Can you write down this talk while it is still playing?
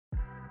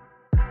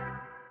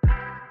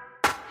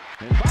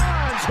Bonds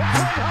hits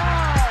it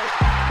high.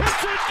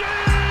 It's a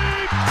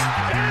deep.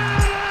 It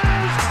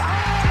is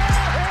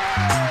out.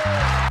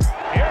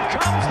 Here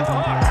comes the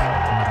hook.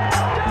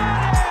 Got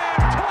him.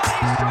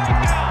 20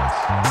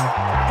 strikeouts.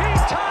 He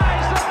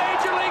ties the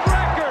major league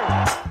record.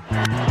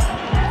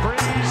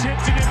 Freeze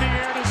hits it in the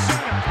air to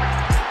center.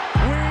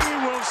 We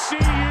will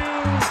see you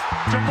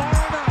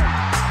tomorrow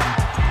night.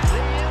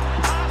 The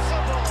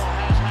impossible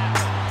has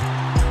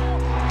happened.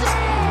 Goal!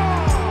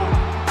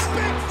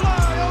 Big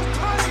fly,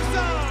 Ohtani's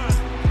on.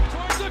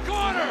 Towards the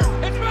corner.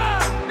 It's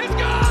back. It's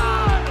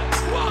gone.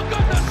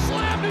 Welcome to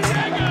Slam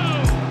Diego.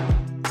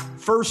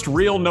 First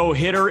real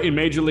no-hitter in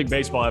Major League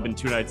Baseball happened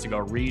 2 nights ago.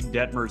 Reid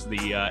Detmers,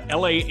 the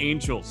LA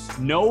Angels,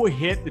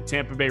 no-hit the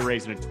Tampa Bay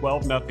Rays in a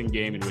 12-0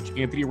 game in which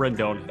Anthony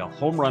Rendon hit a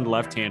home run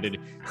left-handed.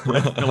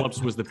 Brett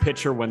Phillips was the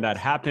pitcher when that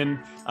happened,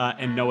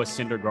 and Noah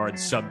Syndergaard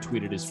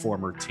subtweeted his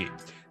former team.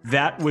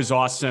 That was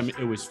awesome.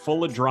 It was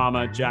full of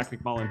drama. Jack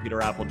McMullen,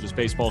 Peter Apple's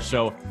Baseball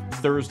Show,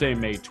 Thursday,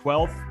 May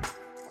 12th.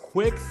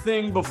 Quick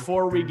thing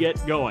before we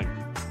get going.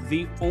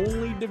 The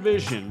only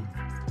division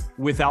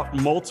without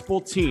multiple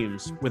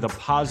teams with a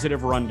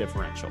positive run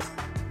differential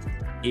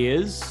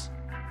is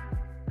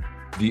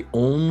the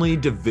only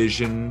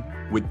division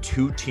with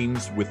 2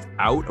 teams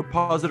without a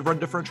positive run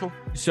differential.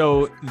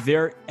 so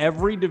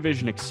every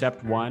division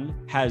except one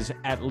has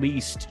at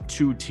least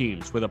 2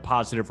 teams with a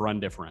positive run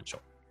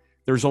differential.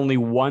 There's only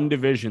one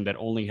division that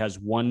only has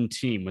 1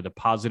 team with a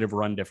positive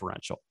run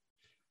differential.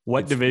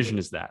 What division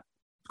is that?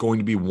 Going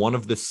to be one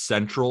of the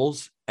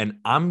Centrals, and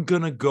I'm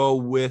going to go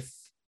with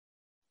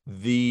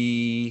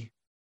the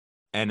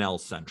NL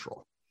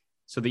Central.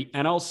 So the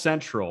NL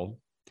Central,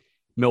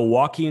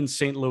 Milwaukee and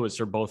St. Louis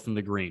are both in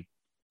the green.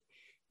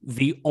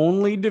 The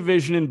only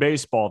division in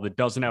baseball that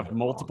doesn't have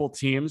multiple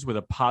teams with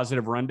a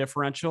positive run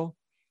differential,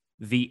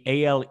 the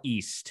AL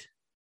East.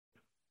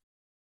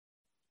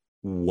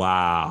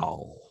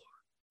 Wow.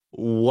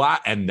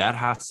 And that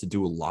has to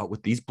do a lot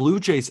with these Blue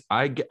Jays.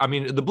 I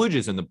mean, the Blue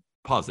Jays in the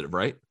positive,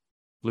 right?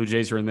 Blue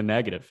Jays are in the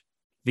negative.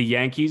 The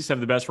Yankees have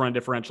the best run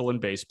differential in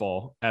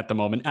baseball at the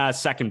moment.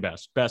 Second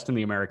best in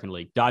the American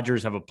League.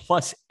 Dodgers have a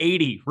plus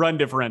 80 run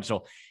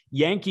differential.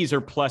 Yankees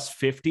are plus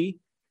 50.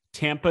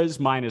 Tampa's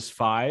minus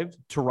 5.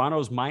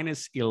 Toronto's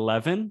minus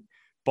 11.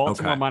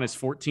 Baltimore minus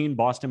 14.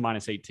 Boston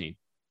minus 18.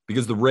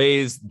 Because the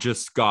Rays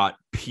just got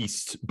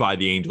pieced by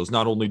the Angels.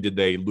 Not only did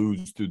they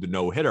lose through the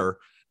no-hitter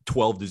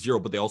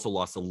 12-0, but they also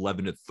lost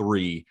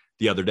 11-3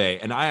 the other day.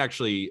 And I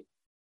actually,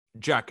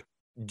 Jack,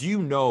 do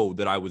you know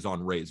that I was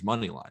on Rays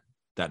money line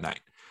that night?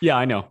 Yeah,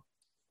 I know.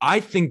 I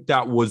think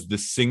that was the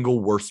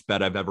single worst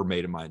bet I've ever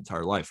made in my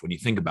entire life when you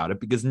think about it,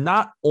 because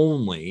not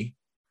only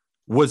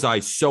was I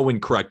so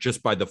incorrect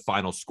just by the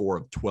final score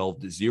of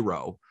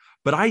 12-0,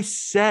 but I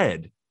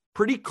said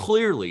pretty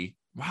clearly,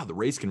 wow, the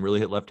Rays can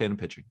really hit left-handed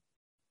pitching.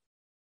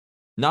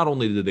 Not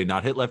only did they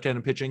not hit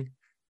left-handed pitching,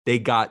 they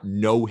got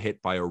no hit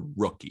by a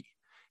rookie.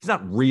 He's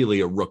not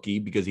really a rookie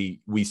because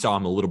we saw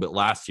him a little bit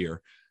last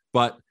year,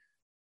 but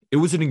it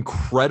was an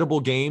incredible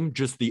game,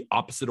 just the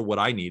opposite of what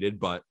I needed,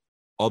 but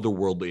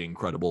otherworldly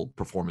incredible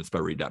performance by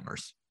Reid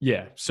Detmers.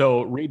 Yeah.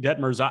 So Reid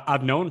Detmers,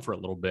 I've known for a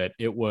little bit.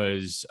 It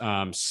was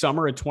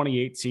summer of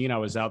 2018. I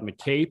was out in the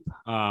Cape.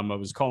 I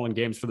was calling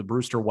games for the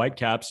Brewster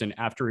Whitecaps. And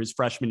after his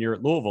freshman year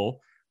at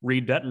Louisville,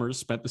 Reid Detmers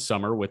spent the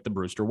summer with the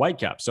Brewster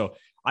Whitecaps. So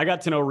I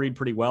got to know Reid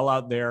pretty well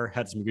out there,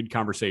 had some good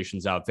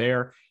conversations out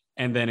there.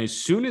 And then as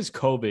soon as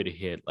COVID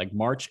hit, like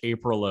March,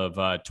 April of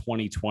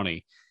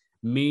 2020,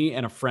 me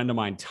and a friend of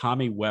mine,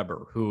 Tommy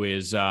Weber, who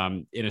is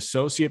an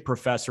associate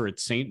professor at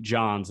St.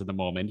 John's at the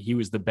moment. He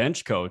was the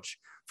bench coach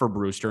for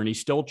Brewster, and he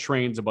still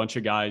trains a bunch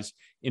of guys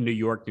in New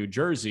York, New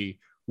Jersey.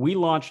 We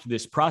launched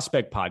this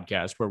prospect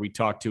podcast where we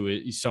talked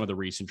to some of the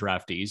recent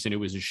draftees, and it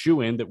was a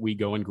shoe-in that we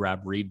go and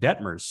grab Reid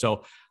Detmers.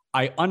 So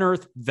I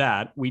unearthed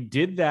that. We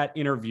did that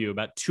interview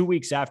about 2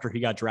 weeks after he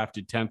got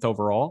drafted 10th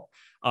overall.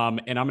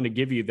 And I'm going to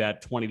give you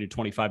that 20 to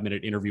 25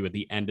 minute interview at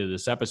the end of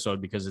this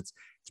episode because it's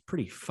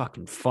pretty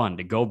fucking fun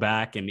to go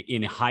back and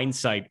in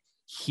hindsight,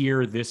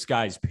 hear this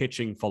guy's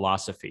pitching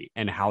philosophy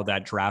and how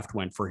that draft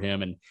went for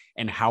him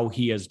and how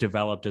he has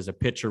developed as a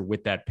pitcher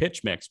with that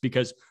pitch mix.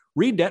 Because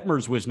Reid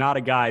Detmers was not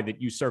a guy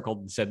that you circled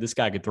and said, this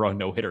guy could throw a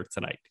no-hitter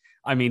tonight.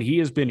 I mean, he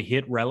has been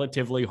hit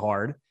relatively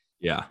hard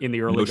in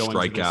the early going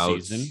of the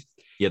season.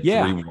 He had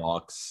 3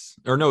 walks.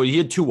 Or no, he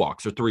had 2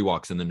 walks or 3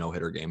 walks in the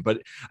no-hitter game.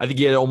 But I think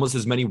he had almost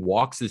as many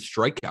walks as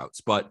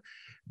strikeouts.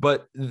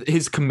 But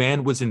his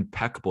command was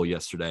impeccable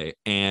yesterday.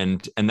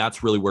 And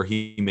that's really where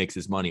he makes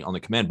his money, on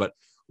the command. But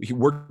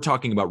we're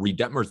talking about Reid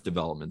Detmers'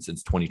 development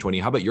since 2020.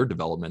 How about your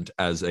development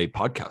as a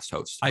podcast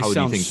host? I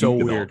sound so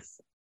weird.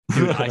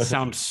 Dude, I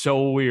sound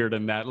so weird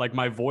in that. Like,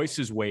 my voice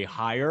is way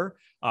higher.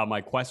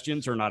 My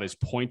questions are not as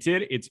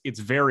pointed. It's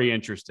very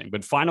interesting.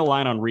 But final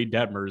line on Reid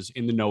Detmers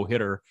in the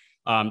no-hitter.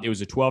 It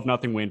was a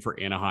 12-0 win for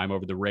Anaheim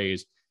over the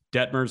Rays.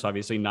 Detmers,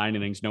 obviously 9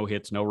 innings, no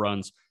hits, no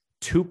runs,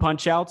 2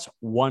 punch-outs,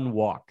 1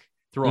 walk.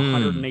 Through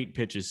 108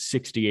 pitches,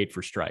 68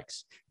 for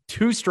strikes.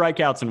 2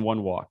 strikeouts and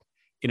 1 walk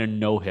in a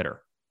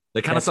no-hitter.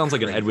 That kind of sounds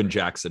crazy. Like an Edwin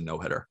Jackson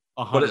no-hitter.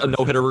 But a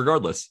no-hitter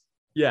regardless.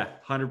 Yeah,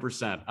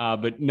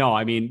 100%. But no,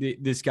 I mean,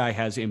 this guy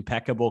has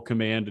impeccable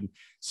command, and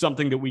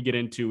something that we get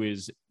into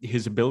is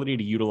his ability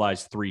to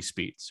utilize three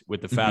speeds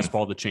with the Mhm.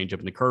 fastball, the changeup,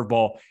 and the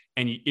curveball.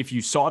 And if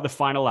you saw the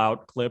final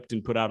out clipped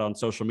and put out on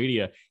social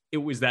media, it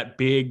was that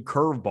big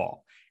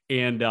curveball.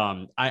 And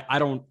I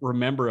don't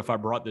remember if I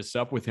brought this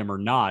up with him or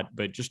not,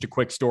 but just a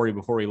quick story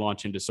before we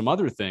launch into some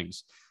other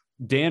things.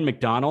 Dan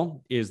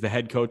McDonnell is the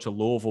head coach of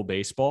Louisville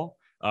baseball,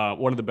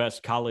 one of the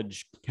best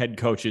college head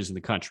coaches in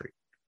the country.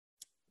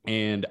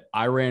 And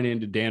I ran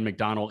into Dan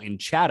McDonnell in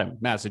Chatham,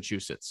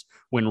 Massachusetts,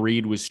 when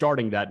Reid was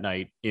starting that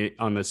night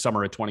on the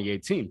summer of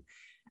 2018.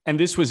 And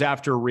this was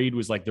after Reid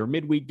was like their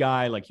midweek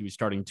guy, like he was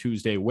starting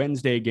Tuesday,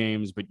 Wednesday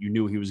games, but you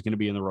knew he was going to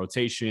be in the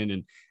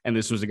rotation. And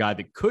this was a guy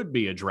that could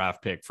be a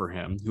draft pick for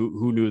him,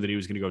 who knew that he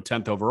was going to go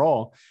 10th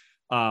overall.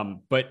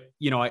 But,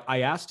 you know,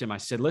 I asked him, I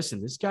said,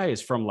 listen, this guy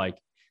is from like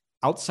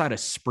outside of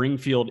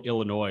Springfield,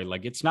 Illinois.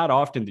 Like it's not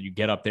often that you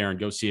get up there and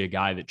go see a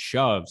guy that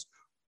shoves.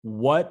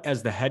 What,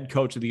 as the head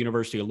coach of the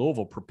University of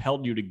Louisville,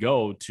 propelled you to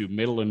go to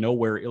middle of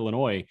nowhere,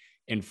 Illinois,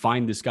 and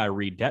find this guy,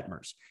 Reid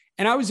Detmers?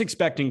 And I was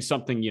expecting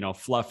something, you know,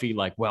 fluffy,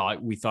 like, well,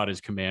 we thought his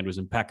command was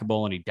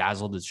impeccable and he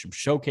dazzled at some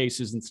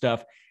showcases and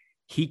stuff.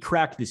 He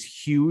cracked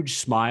this huge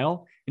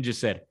smile and just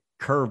said,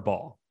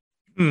 curveball,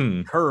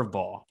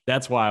 curveball.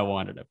 That's why I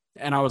wanted him.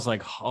 And I was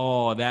like,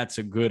 oh, that's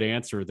a good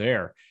answer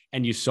there.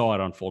 And you saw it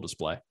on full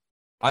display.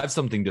 I have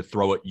something to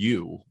throw at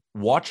you.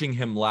 Watching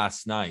him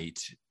last night,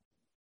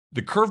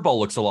 the curveball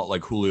looks a lot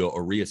like Julio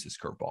Urias'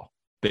 curveball.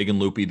 Big and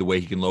loopy, the way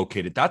he can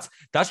locate it. That's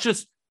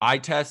just eye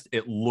test.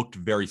 It looked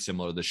very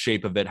similar. The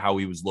shape of it, how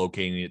he was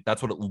locating it.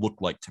 That's what it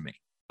looked like to me.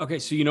 Okay,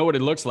 so you know what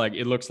it looks like?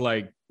 It looks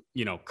like,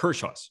 you know,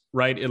 Kershaw's,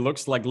 right? It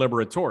looks like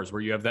Liberators,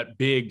 where you have that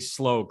big,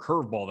 slow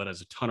curveball that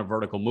has a ton of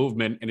vertical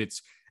movement, and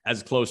it's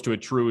as close to a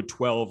true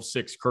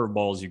 12-6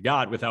 curveball as you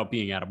got without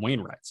being Adam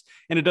Wainwright's.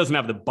 And it doesn't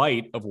have the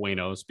bite of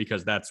Waino's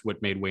because that's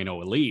what made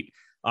Waino elite.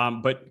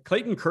 But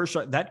Clayton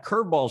Kershaw, that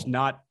curveball's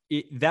not,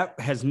 that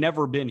has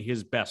never been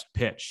his best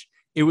pitch.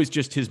 It was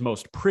just his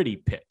most pretty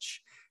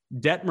pitch.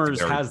 Detmers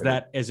has pretty.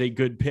 that as a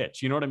good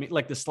pitch. You know what I mean?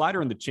 Like the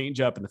slider and the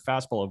changeup and the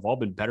fastball have all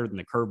been better than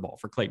the curveball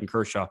for Clayton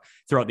Kershaw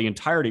throughout the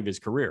entirety of his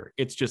career.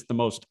 It's just the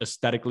most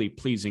aesthetically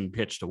pleasing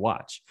pitch to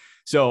watch.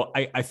 So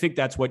I think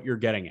that's what you're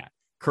getting at.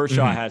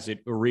 Kershaw has it.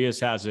 Urias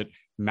has it.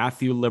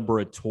 Matthew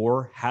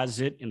Liberator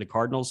has it in the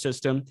Cardinals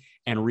system,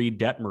 and Reid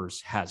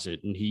Detmers has it,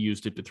 and he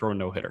used it to throw a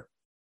no-hitter.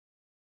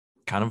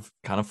 Kind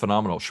of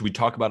phenomenal. Should we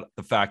talk about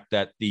the fact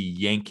that the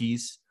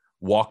Yankees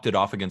walked it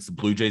off against the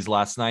Blue Jays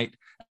last night?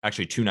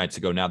 Actually, 2 nights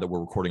ago, now that we're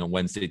recording on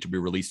Wednesday, to be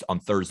released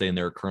on Thursday, and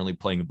they're currently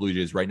playing the Blue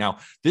Jays right now.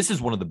 This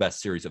is one of the best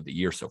series of the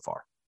year so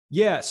far.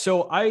 Yeah,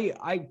 so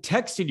I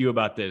texted you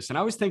about this, and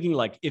I was thinking,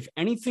 like, if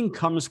anything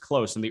comes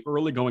close in the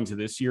early goings of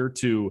this year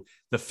to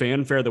the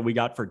fanfare that we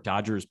got for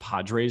Dodgers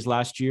Padres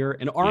last year,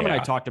 and Arm and I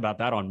talked about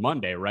that on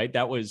Monday, right?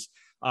 That was,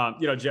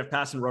 Jeff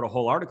Passan wrote a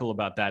whole article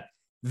about that.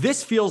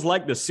 This feels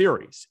like the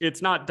series.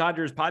 It's not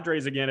Dodgers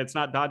Padres again. It's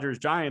not Dodgers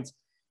Giants.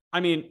 I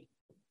mean,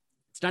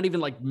 it's not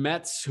even like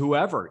Mets,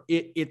 whoever.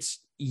 It's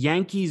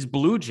Yankees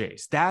Blue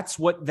Jays. That's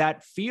what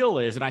that feel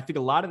is. And I think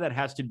a lot of that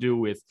has to do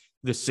with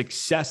the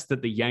success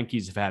that the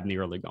Yankees have had in the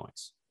early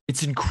goings.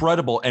 It's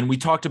incredible. And we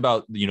talked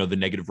about, the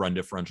negative run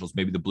differentials.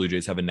 Maybe the Blue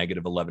Jays have a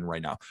negative 11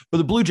 right now, but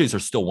the Blue Jays are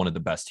still one of the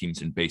best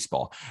teams in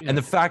baseball. Yeah. And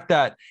the fact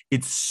that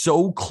it's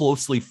so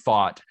closely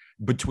fought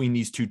between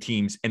these two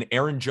teams, and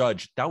Aaron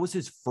Judge, that was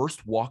his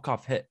first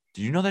walk-off hit.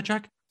 Did you know that,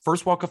 Jack?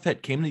 First walk-off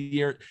hit came to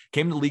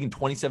the league in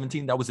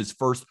 2017. That was his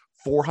first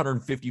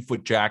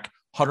 450-foot jack,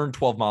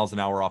 112 miles an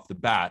hour off the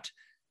bat.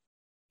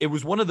 It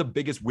was one of the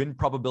biggest win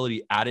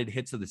probability added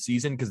hits of the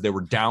season because they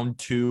were down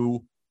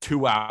 2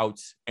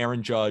 outs.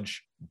 Aaron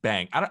Judge,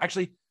 bang. Now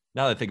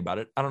that I think about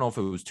it, I don't know if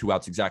it was 2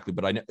 outs exactly,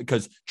 but I know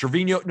because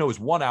it was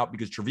 1 out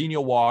because Trevino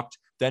walked,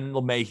 then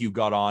LeMahieu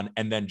got on,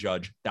 and then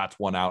Judge. That's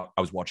 1 out.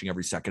 I was watching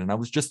every second, and I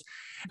was just,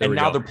 and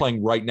now they're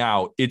playing right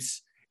now.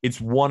 It's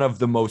one of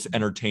the most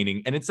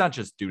entertaining, and it's not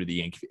just due to the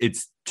Yankees.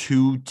 It's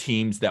two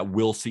teams that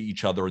will see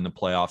each other in the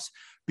playoffs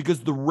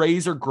because the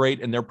Rays are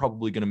great, and they're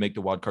probably going to make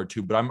the wild card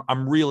too. But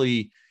I'm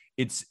really,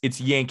 it's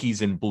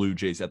Yankees and Blue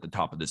Jays at the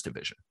top of this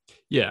division.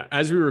 Yeah,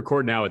 as we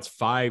record now, it's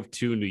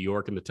 5-2 New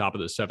York in the top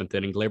of the 7th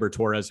inning. Gleyber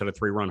Torres had a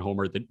 3-run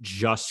homer that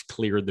just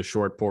cleared the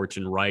short porch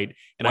and right.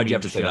 And why'd you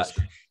have to say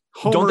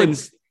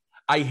that?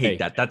 I hate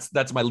that.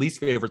 That's my least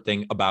favorite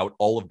thing about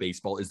all of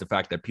baseball is the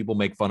fact that people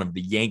make fun of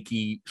the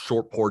Yankee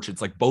short porch.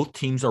 It's like both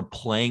teams are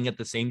playing at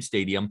the same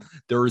stadium.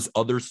 There's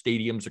other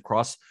stadiums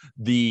across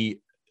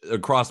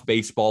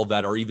baseball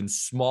that are even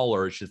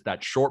smaller. It's just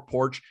that short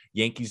porch.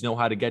 Yankees know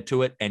how to get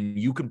to it, and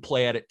you can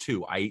play at it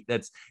too.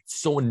 That's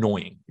so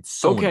annoying. It's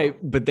so annoying.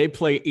 But they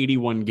play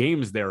 81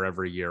 games there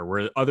every year,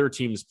 where other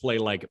teams play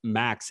like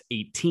max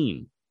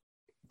 18.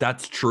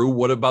 That's true.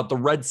 What about the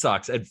Red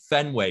Sox at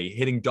Fenway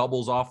hitting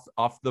doubles off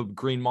the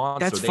Green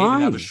Monster? That's fine.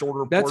 Even have a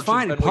shorter That's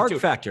fine. Park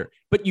factor.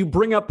 But you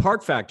bring up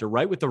park factor,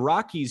 right? With the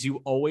Rockies, you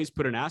always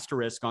put an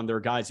asterisk on their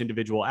guys'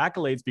 individual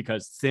accolades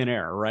because thin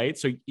air, right?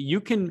 So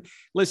you can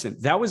listen.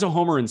 That was a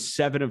homer in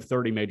 7 of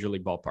 30 major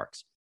league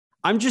ballparks.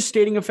 I'm just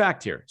stating a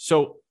fact here.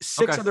 So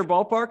 6 Okay. other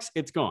ballparks,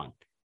 it's gone.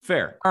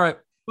 Fair. All right.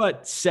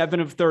 But 7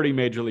 of 30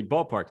 major league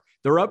ballparks.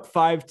 They're up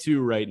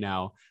 5-2 right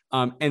now.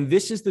 And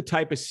this is the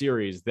type of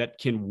series that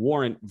can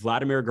warrant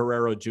Vladimir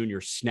Guerrero Jr.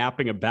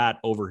 snapping a bat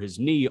over his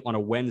knee on a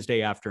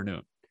Wednesday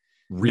afternoon.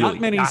 Really? Not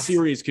many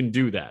series can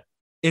do that.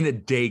 In a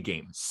day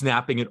game,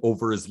 snapping it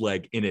over his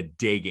leg in a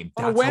day game.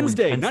 On a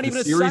Wednesday, not even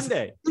a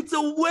Sunday. It's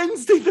a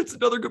Wednesday. That's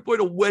another good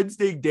point. A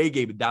Wednesday day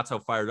game. And that's how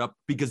fired up,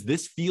 because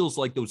this feels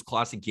like those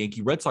classic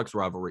Yankee Red Sox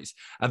rivalries.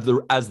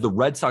 As the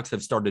Red Sox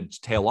have started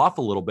to tail off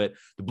a little bit,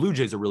 the Blue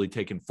Jays are really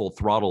taking full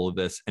throttle of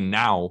this. And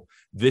now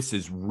this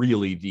is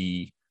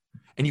really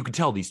and you can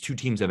tell these two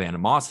teams have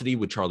animosity,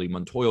 with Charlie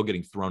Montoyo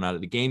getting thrown out of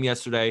the game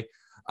yesterday.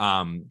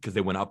 Because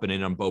they went up and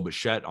in on Bo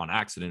Bichette on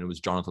accident. It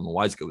was Jonathan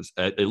Loáisiga.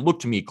 It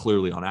looked to me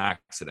clearly on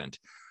accident,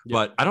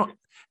 but I don't.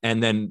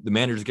 And then the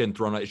manager's getting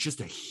thrown out. It's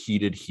just a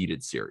heated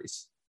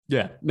series.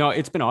 Yeah, no,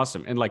 it's been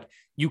awesome. And like,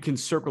 you can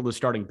circle the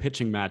starting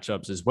pitching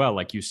matchups as well.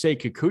 Like you say,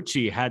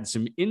 Kikuchi had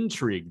some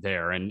intrigue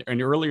there. And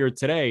earlier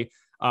today,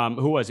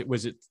 who was it?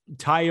 Was it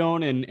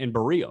Tyone and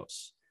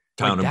Barrios?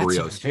 Tyone and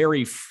Barrios. That's a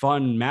very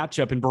fun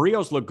matchup. And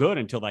Barrios looked good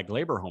until that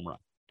Glaber home run.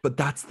 But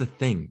that's the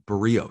thing,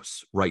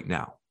 Barrios right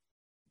now.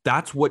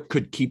 That's what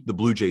could keep the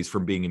Blue Jays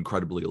from being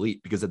incredibly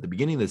elite, because at the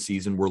beginning of the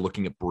season, we're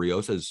looking at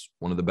Barrios as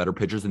one of the better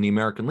pitchers in the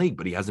American League,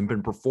 but he hasn't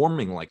been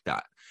performing like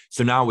that.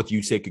 So now with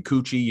Yusei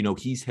Kikuchi,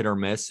 he's hit or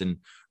miss, and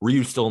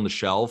Ryu's still on the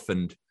shelf.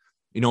 And,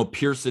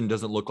 Pearson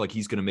doesn't look like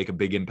he's going to make a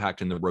big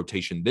impact in the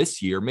rotation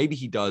this year. Maybe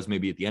he does,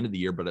 maybe at the end of the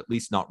year, but at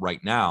least not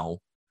right now.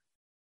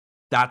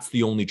 That's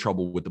the only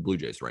trouble with the Blue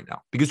Jays right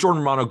now, because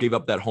Jordan Romano gave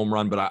up that home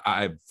run, but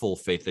I have full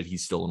faith that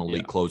he's still an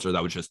elite closer.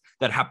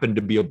 That happened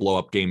to be a blow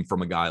up game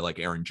from a guy like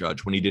Aaron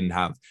Judge when he didn't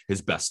have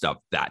his best stuff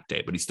that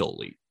day, but he's still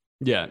elite.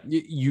 Yeah.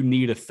 You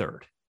need a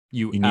third.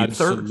 You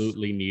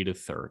absolutely need a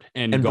third.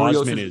 And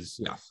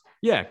Gausman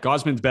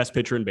Gausman's best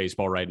pitcher in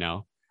baseball right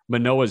now.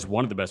 Manoah's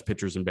one of the best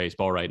pitchers in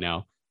baseball right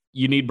now.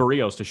 You need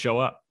Barrios to show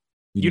up.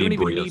 You don't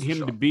even need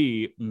him to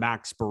be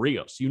Max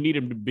Barrios. You need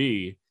him to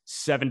be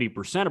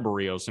 70% of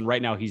Barrios, and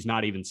right now he's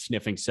not even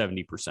sniffing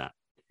 70%.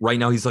 Right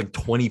now he's like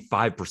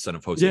 25%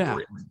 of Jose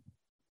Barrios.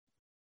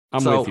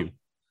 I'm with you.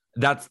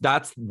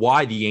 That's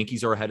why the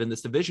Yankees are ahead in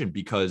this division,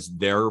 because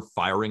they're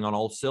firing on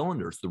all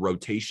cylinders. The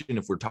rotation,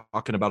 if we're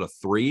talking about a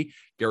 3,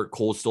 Garrett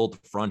Cole's still at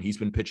the front. He's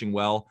been pitching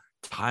well.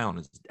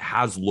 Tyone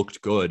has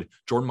looked good.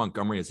 Jordan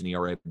Montgomery has an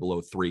ERA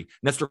below 3.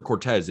 Nestor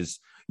Cortez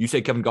you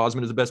say Kevin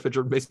Gausman is the best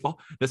pitcher in baseball?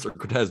 Nestor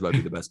Cortez might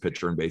be the best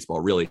pitcher in baseball,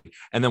 really.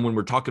 And then when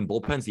we're talking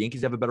bullpens, the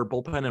Yankees have a better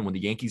bullpen. And when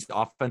the Yankees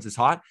offense is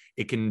hot,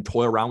 it can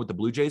toy around with the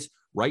Blue Jays.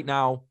 Right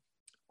now,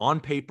 on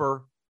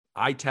paper,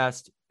 eye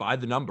test, by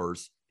the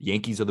numbers, the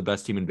Yankees are the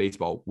best team in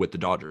baseball with the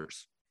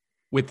Dodgers.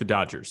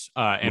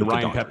 And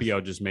Ryan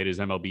Pepio just made his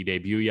MLB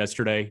debut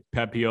yesterday.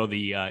 Pepio,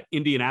 the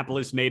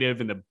Indianapolis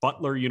native and the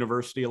Butler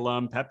University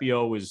alum.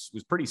 Pepio was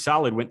pretty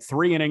solid. Went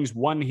 3 innings,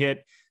 1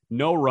 hit,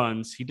 no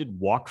runs. He did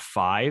walk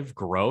 5,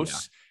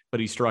 gross,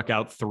 but he struck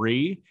out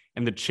 3,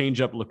 and the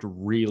changeup looked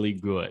really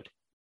good.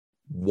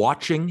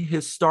 Watching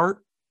his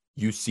start,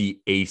 you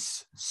see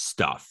ace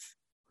stuff,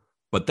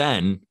 but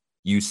then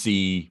you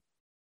see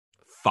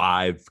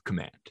 5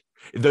 command.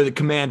 The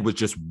command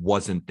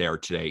wasn't there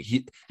today.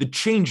 The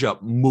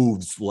changeup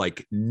moves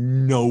like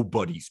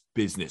nobody's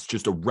business,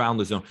 just around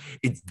the zone.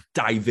 It's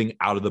diving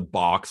out of the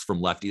box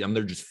from lefty.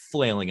 They're just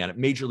flailing at it.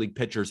 Major league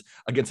pitchers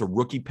against a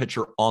rookie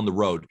pitcher on the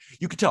road.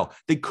 You could tell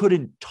they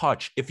couldn't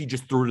touch if he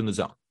just threw it in the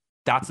zone.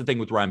 That's the thing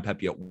with Ryan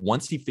Pepio.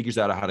 Once he figures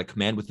out how to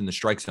command within the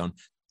strike zone,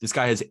 this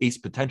guy has ace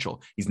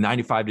potential. He's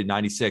 95 to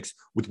 96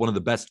 with one of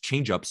the best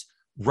changeups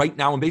right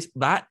now in baseball.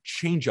 That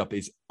changeup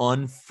is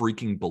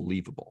unfreaking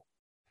believable.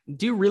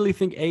 Do you really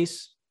think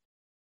ace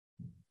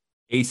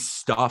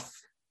stuff?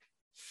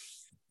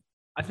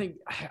 I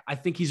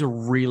think he's a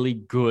really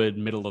good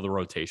middle of the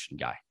rotation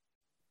guy.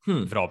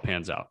 If it all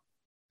pans out.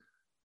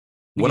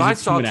 What I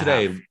saw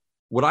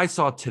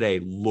today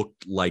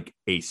looked like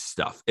ace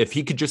stuff. If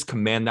he could just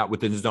command that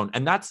within his zone,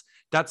 and that's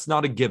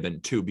not a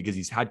given too, because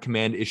he's had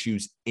command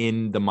issues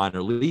in the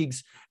minor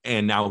leagues,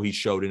 and now he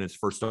showed in his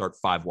first start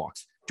 5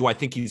 walks. Do I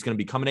think he's going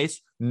to become an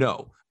ace?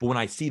 No, but when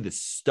I see the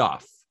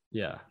stuff,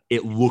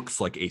 it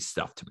looks like ace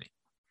stuff to me.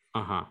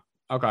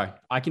 Okay,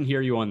 I can hear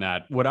you on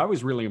that. What I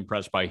was really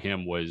impressed by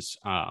him was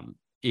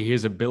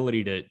his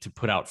ability to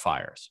put out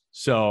fires.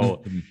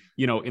 So,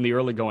 in the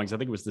early goings, I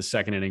think it was the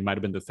 2nd inning, might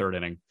have been the 3rd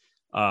inning.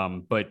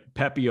 But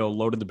Pepio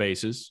loaded the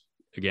bases,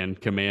 again,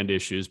 command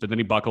issues, but then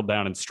he buckled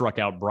down and struck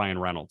out Brian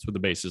Reynolds with the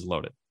bases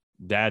loaded.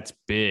 That's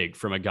big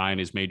from a guy in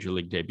his major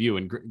league debut.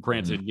 And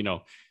granted,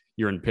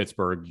 you're in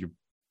Pittsburgh, you're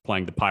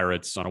playing the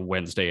Pirates on a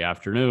Wednesday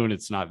afternoon.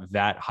 It's not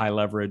that high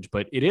leverage,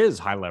 but it is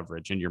high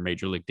leverage in your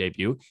major league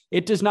debut.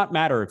 It does not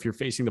matter if you're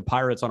facing the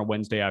Pirates on a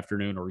Wednesday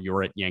afternoon or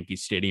you're at Yankee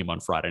Stadium on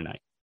Friday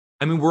night.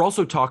 I mean, we're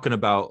also talking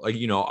about,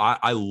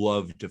 I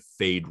love to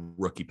fade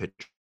rookie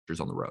pitchers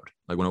on the road.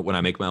 Like when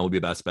I make my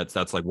MLB best bets,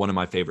 that's like one of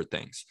my favorite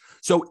things.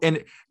 So,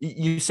 and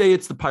you say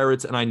it's the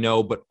Pirates, and I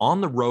know, but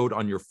on the road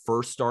on your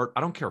first start, I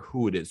don't care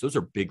who it is. Those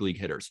are big league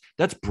hitters.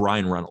 That's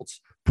Brian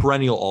Reynolds.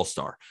 perennial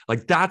all-star.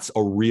 Like that's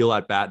a real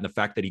at bat. And the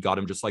fact that he got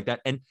him just like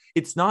that. And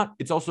it's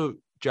also,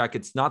 Jack,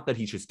 it's not that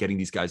he's just getting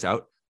these guys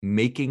out,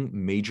 making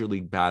major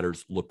league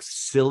batters look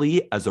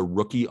silly as a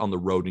rookie on the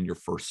road in your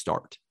first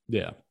start.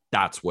 Yeah.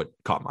 That's what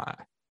caught my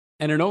eye.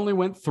 And it only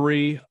went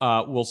 3.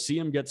 We'll see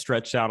him get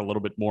stretched out a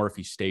little bit more if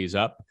he stays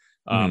up.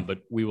 But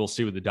we will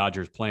see what the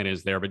Dodgers' plan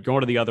is there. But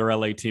going to the other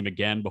LA team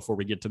again, before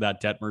we get to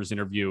that Detmers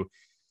interview,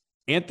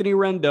 Anthony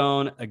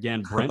Rendon,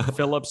 again, Brent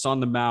Phillips on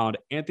the mound.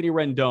 Anthony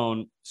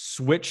Rendon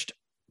switched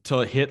to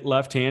hit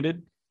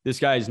left-handed. This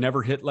guy has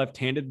never hit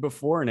left-handed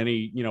before in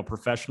any,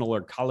 professional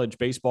or college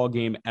baseball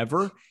game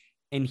ever.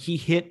 And he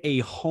hit a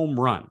home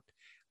run.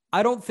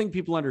 I don't think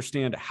people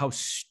understand how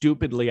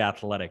stupidly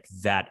athletic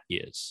that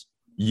is.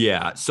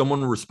 Yeah.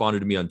 Someone responded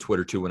to me on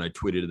Twitter too when I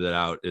tweeted that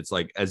out. It's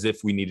like as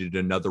if we needed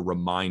another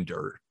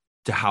reminder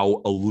to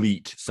how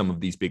elite some of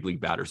these big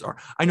league batters are.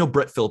 I know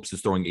Brett Phillips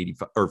is throwing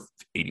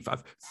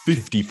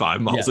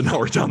 55 miles an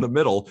hour down the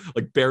middle,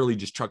 like barely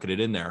just chucking it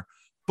in there.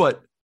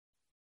 But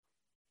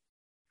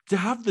to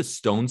have the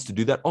stones to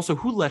do that, also,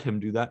 who let him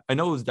do that? I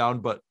know it was down,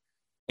 but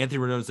Anthony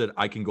Rendon said,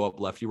 I can go up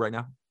lefty right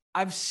now.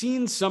 I've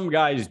seen some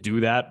guys do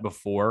that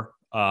before.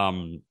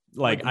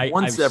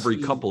 Once every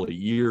couple of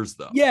years,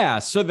 though. Yeah.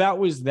 So that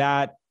was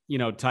that,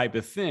 type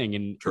of thing.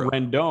 And True.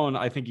 Rendon,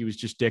 I think he was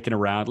just dicking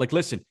around. Like,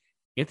 listen,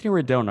 Anthony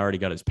Rendon already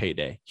got his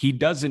payday. He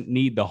doesn't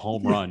need the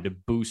home run to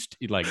boost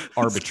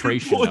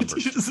arbitration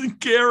numbers. He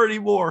doesn't care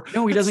anymore.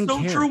 No, he doesn't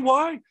care. True.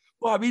 Why?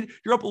 Well, I mean,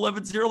 you're up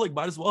 11-0, like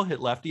might as well hit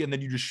lefty. And then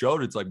you just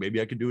showed it's like,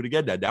 maybe I can do it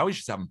again. Now he's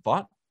just having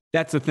fun.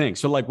 That's the thing.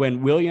 So like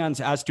when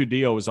Willians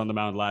Astudillo was on the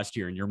mound last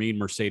year and Yermin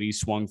Mercedes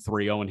swung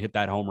 3-0 and hit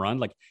that home run,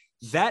 like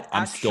that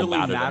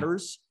actually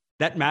matters.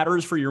 That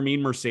matters for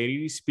Yermin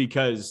Mercedes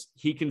because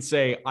he can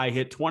say, I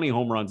hit 20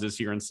 home runs this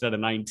year instead of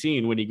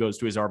 19 when he goes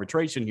to his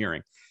arbitration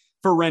hearing.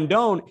 For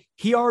Rendon,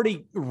 he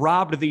already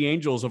robbed the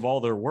Angels of all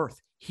their worth.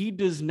 He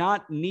does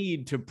not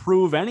need to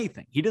prove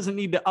anything. He doesn't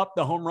need to up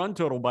the home run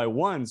total by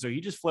 1. So he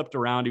just flipped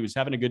around. He was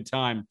having a good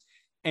time.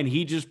 And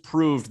he just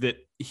proved that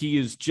he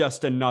is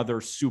just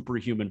another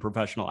superhuman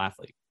professional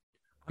athlete.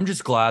 I'm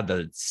just glad that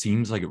it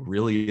seems like it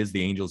really is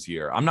the Angels'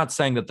 year. I'm not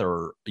saying that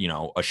they're,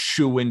 a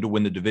shoo-in to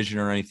win the division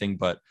or anything,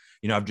 but,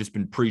 I've just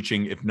been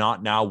preaching, if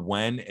not now,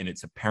 when, and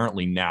it's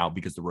apparently now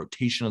because the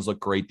rotation has looked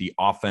great. The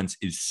offense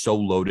is so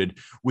loaded.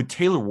 With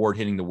Taylor Ward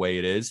hitting the way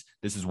it is,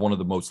 this is one of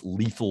the most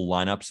lethal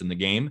lineups in the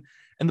game.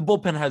 And the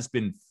bullpen has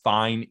been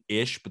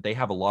fine-ish, but they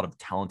have a lot of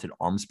talented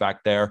arms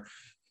back there.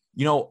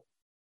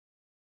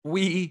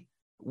 We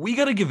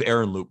got to give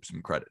Aaron Loup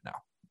some credit now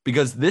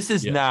because this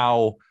is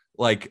now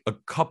like a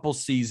couple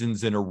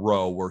seasons in a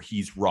row where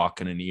he's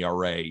rocking an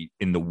ERA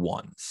in the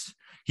 1s.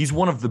 He's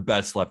one of the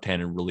best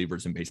left-handed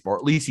relievers in baseball, or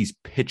at least he's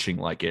pitching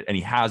like it. And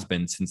he has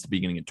been since the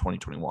beginning of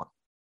 2021.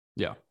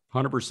 Yeah,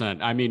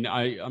 100%. I mean,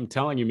 I'm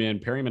telling you, man,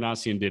 Perry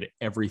Manassian did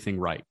everything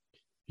right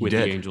with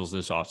the Angels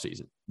this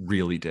offseason.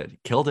 Really did.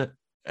 Killed it.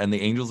 And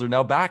the Angels are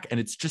now back. And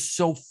it's just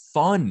so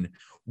fun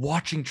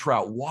watching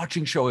Trout,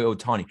 watching Shohei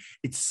Ohtani.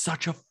 It's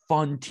such a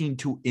fun team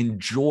to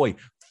enjoy.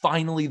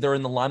 Finally, they're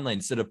in the limelight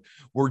instead of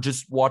we're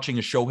just watching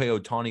a Shohei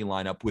Ohtani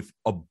lineup with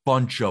a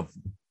bunch of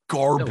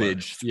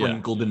garbage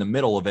sprinkled in the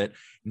middle of it.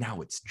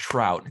 Now it's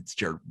Trout, and it's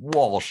Jared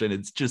Walsh, and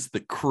it's just the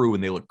crew,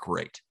 and they look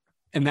great.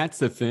 And that's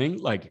the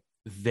thing. Like,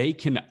 they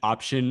can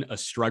option a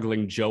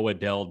struggling Joe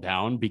Adell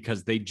down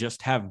because they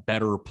just have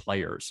better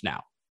players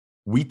now.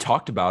 We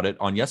talked about it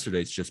on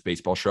yesterday's Just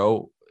Baseball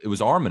show. It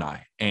was Arm and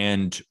I,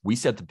 and we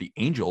said that the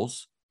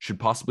Angels should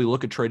possibly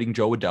look at trading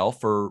Joe Adell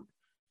for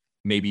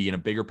maybe in a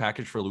bigger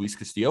package for Luis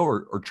Castillo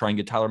or try and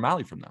get Tyler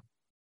Mahle from them.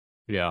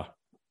 Yeah.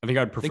 I think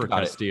I'd prefer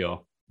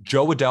Castillo.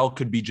 Joe Adell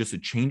could be just a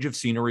change of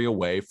scenery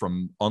away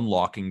from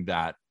unlocking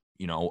that,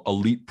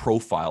 elite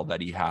profile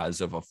that he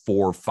has of a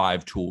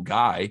 4-5 tool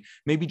guy.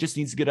 Maybe just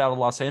needs to get out of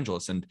Los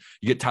Angeles, and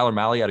you get Tyler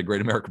Mahle at a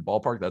Great American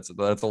Ballpark.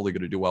 That's only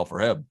going to do well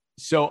for him.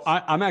 So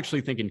I'm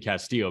actually thinking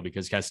Castillo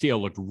because Castillo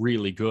looked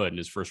really good in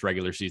his first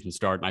regular season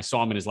start. And I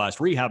saw him in his last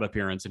rehab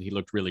appearance and he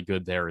looked really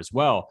good there as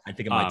well. I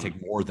think it might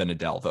take more than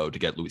Adell though to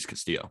get Luis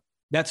Castillo.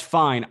 That's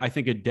fine. I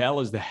think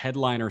Adell as the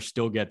headliner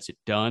still gets it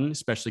done,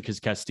 especially because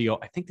Castillo,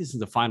 I think this is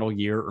the final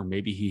year, or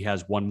maybe he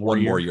has one more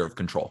year of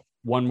control.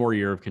 One more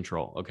year of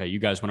control. Okay. You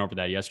guys went over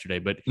that yesterday,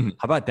 but how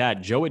about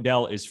that? Joe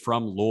Adell is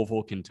from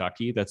Louisville,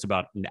 Kentucky. That's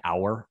about an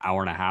hour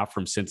and a half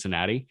from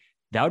Cincinnati.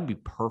 That would be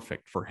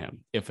perfect for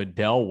him if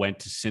Adell went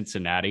to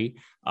Cincinnati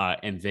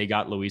and they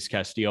got Luis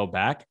Castillo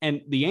back.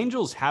 And the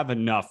Angels have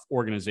enough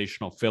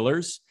organizational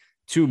fillers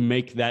to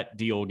make that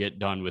deal get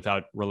done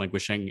without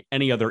relinquishing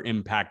any other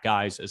impact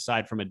guys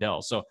aside from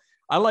Adell. So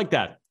I like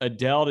that.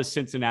 Adell to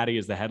Cincinnati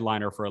is the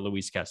headliner for a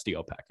Luis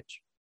Castillo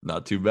package.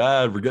 Not too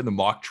bad. We're getting the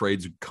mock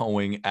trades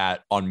going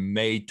on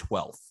May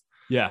 12th.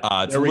 Yeah.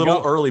 It's a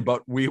little early,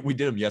 but we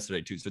did them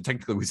yesterday too. So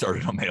technically we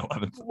started on May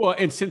 11th. Well,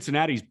 and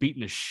Cincinnati's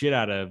beating the shit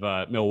out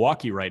of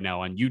Milwaukee right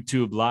now on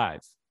YouTube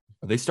Live.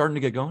 Are they starting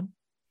to get going?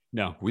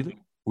 No. Were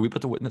we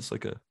about to witness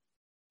like a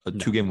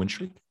 2-game win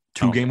streak?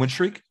 Two-game win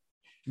streak?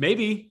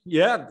 Maybe.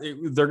 Yeah.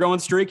 They're going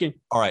streaking.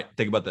 All right.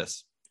 Think about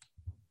this.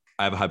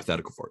 I have a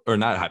hypothetical for it, or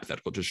not a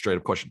hypothetical, just straight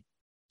up question.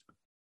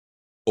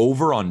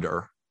 Over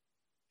under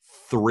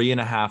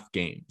 3.5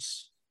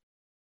 games.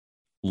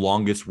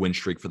 Longest win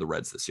streak for the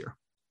Reds this year.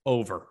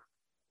 Over.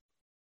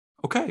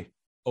 Okay.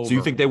 Over. So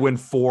you think they win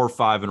 4 or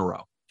 5 in a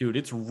row? Dude,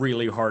 it's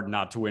really hard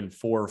not to win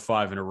 4 or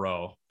 5 in a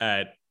row.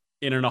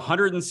 In an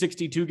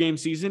 162 game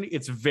season,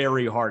 it's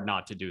very hard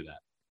not to do that.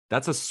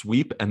 That's a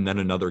sweep and then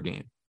another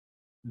game.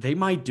 They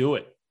might do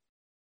it.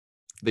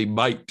 They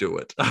might do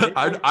it.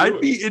 I'd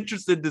be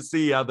interested to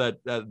see how that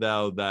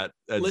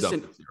ends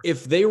Listen, up this year.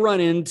 If they run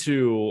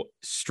into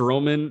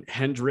Stroman,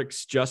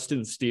 Hendricks,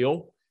 Justin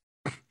Steele,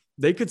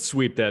 they could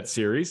sweep that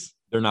series.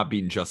 They're not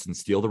beating Justin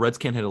Steele. The Reds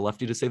can't hit a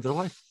lefty to save their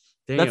life.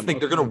 Damn, that's the thing.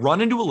 They're going to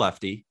run into a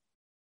lefty.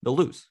 They'll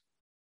lose.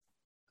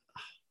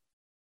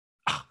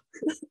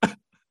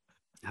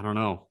 I don't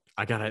know.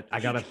 I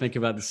gotta think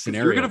about the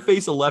scenario. You're going to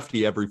face a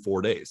lefty every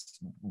 4 days,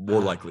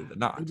 more likely than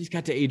not. We just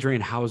got to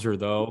Adrian Hauser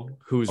though,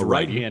 who's A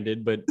righty.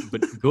 right-handed, but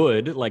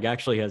good, like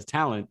actually has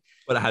talent.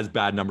 But it has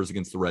bad numbers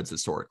against the Reds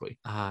historically.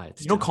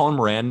 It's Colin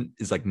Moran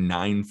is like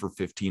 9 for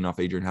 15 off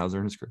Adrian Hauser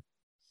in his career.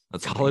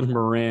 That's Colin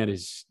Moran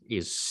is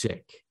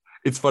sick.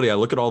 It's funny. I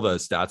look at all the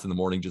stats in the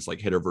morning, just like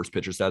hitter versus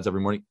pitcher stats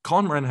every morning.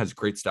 Colin Moran has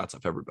great stats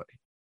off everybody.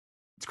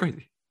 It's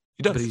crazy.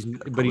 He does.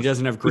 But he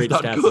doesn't have great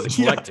stats good. as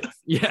a collective.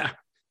 Yeah.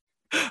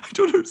 I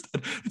don't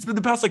understand. It's been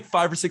the past like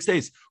 5 or 6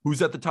 days.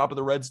 Who's at the top of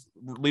the Reds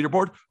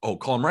leaderboard? Oh,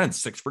 Colin Moran's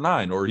 6 for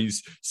 9, or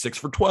he's 6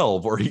 for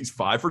 12, or he's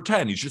 5 for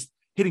 10. He's just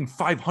hitting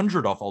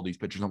 500 off all these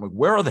pitchers. I'm like,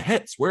 where are the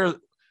hits?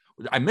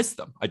 I missed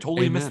them. I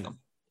totally missed them.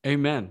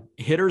 Amen.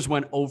 Hitters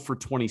went 0 for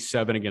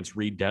 27 against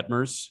Reid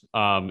Detmers.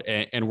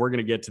 And we're going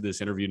to get to this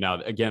interview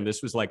now. Again,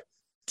 this was like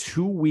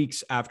 2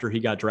 weeks after he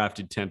got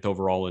drafted 10th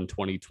overall in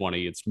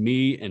 2020. It's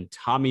me and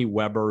Tommy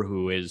Weber,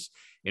 who is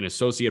an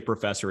associate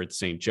professor at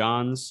St.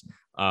 John's.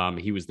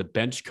 He was the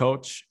bench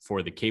coach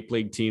for the Cape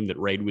League team that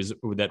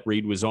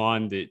Reid was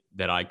on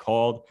that I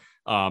called.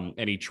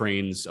 And he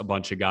trains a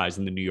bunch of guys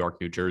in the New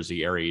York, New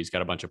Jersey area. He's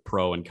got a bunch of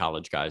pro and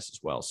college guys as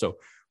well. So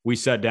we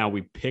sat down,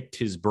 we picked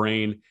his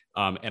brain.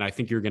 And I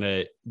think you're going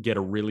to get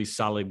a really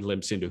solid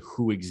glimpse into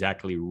who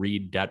exactly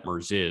Reid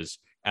Detmers is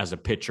as a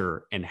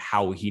pitcher and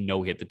how he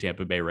no-hit the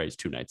Tampa Bay Rays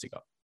 2 nights ago.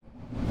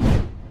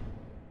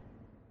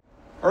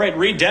 All right,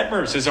 Reid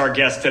Detmers is our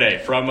guest today,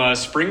 from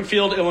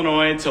Springfield,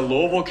 Illinois to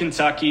Louisville,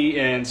 Kentucky,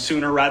 and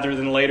sooner rather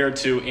than later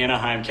to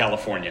Anaheim,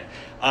 California.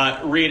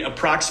 Reid,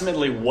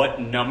 approximately what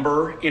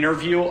number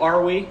interview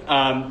are we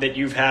that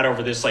you've had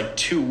over this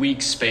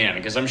 2-week span?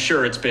 Because I'm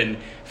sure it's been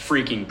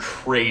freaking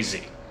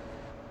crazy.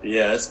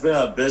 Yeah, it's been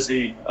a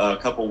busy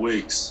couple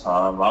weeks.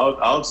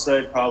 I would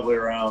say probably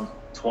around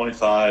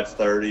 25,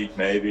 30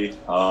 maybe.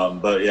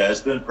 But yeah, it's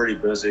been pretty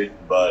busy,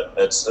 but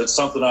it's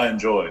something I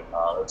enjoy.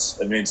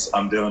 It means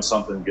I'm doing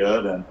something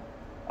good and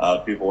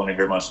people want to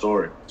hear my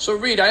story. So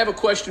Reid, I have a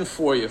question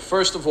for you.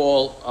 First of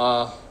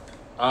all,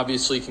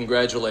 obviously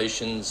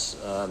congratulations.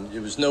 It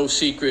was no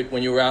secret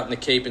when you were out in the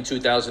Cape in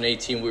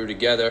 2018, we were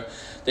together,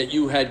 that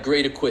you had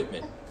great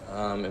equipment.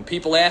 And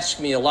people ask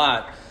me a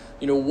lot,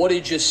 what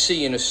did you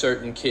see in a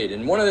certain kid?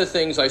 And one of the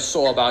things I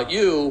saw about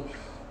you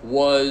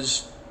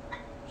was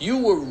you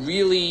were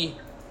really,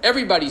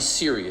 everybody's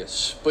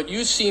serious, but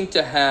you seem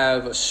to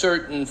have a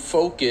certain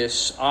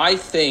focus, I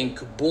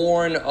think,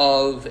 born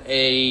of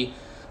a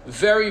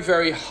very,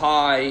 very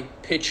high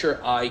pitcher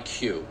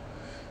IQ.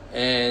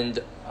 And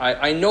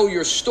I know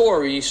your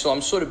story, so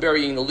I'm sort of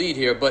burying the lead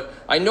here, but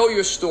I know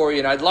your story,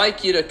 and I'd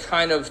like you to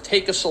kind of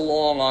take us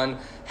along on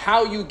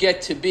how you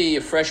get to be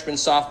a freshman,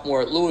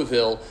 sophomore at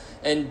Louisville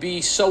and be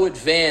so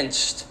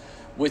advanced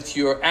with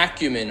your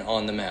acumen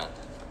on the mound.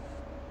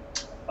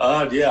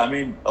 Yeah,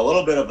 a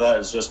little bit of that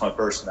is just my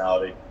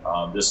personality,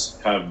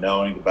 just kind of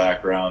knowing the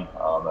background,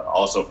 and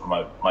also from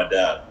my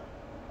dad.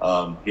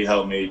 He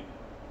helped me,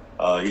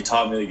 he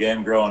taught me the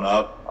game growing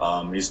up.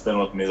 He's been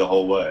with me the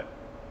whole way.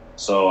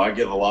 So I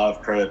give a lot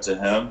of credit to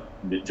him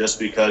just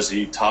because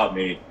he taught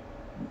me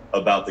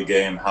about the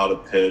game, how to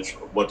pitch,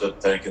 what to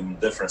think in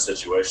different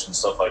situations,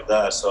 stuff like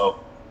that. So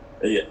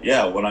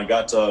yeah, when I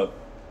got to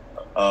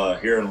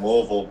here in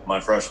Louisville my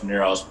freshman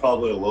year, I was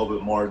probably a little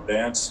bit more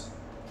advanced.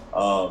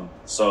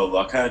 So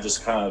I kind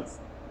of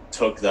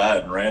took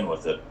that and ran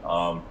with it.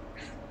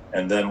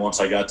 And then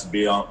once I got to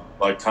be on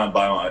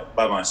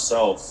by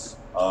myself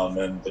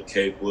in the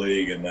Cape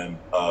League and then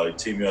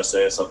Team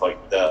USA and stuff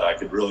like that, I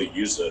could really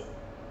use it.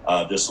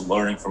 Just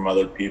learning from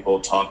other people,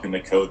 talking to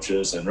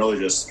coaches, and really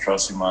just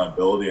trusting my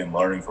ability and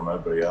learning from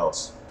everybody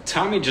else.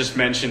 Tommy just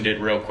mentioned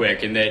it real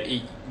quick, in that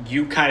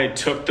you kind of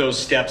took those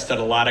steps that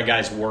a lot of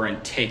guys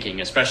weren't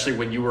taking, especially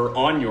when you were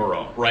on your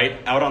own, right?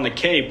 Out on the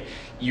Cape,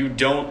 you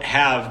don't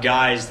have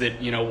guys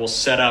that, will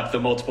set up the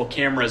multiple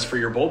cameras for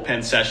your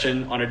bullpen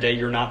session on a day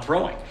you're not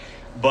throwing.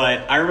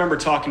 But I remember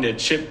talking to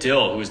Chip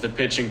Dill, who was the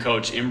pitching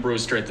coach in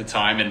Brewster at the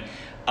time, and,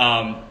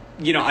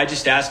 I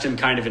just asked him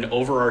kind of an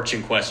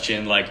overarching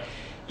question,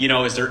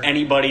 is there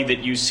anybody that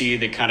you see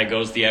that kind of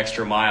goes the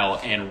extra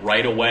mile? And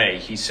right away,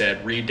 he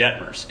said, Reid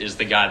Detmers is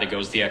the guy that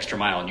goes the extra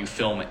mile. And you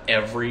film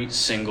every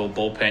single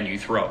bullpen you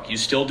throw. You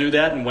still do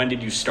that? And when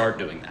did you start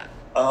doing that?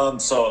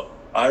 So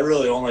I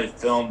really only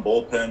film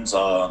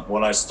bullpens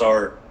when I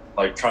start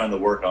like trying to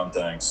work on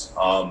things.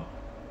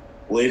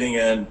 Leading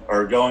in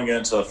or going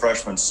into the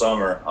freshman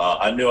summer,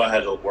 I knew I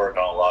had to work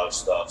on a lot of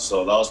stuff.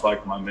 So that was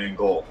like my main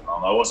goal.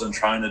 I wasn't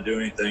trying to do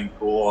anything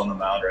cool on the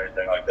mound or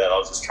anything like that. I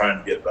was just trying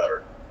to get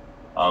better.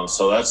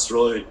 So that's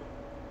really,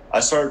 I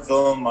started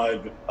filming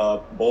my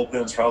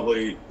bullpens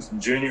probably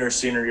junior or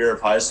senior year of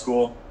high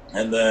school,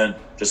 and then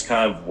just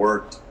kind of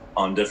worked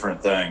on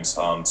different things,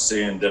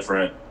 seeing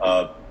different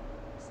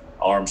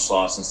arm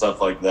slots and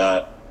stuff like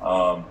that.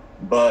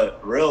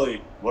 But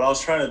really, what I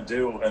was trying to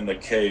do in the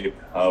Cape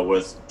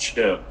with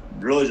Chip,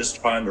 really just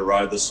trying to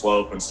ride the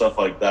slope and stuff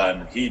like that.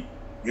 And he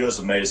was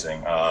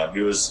amazing.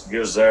 He was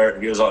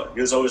there. He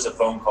was always a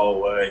phone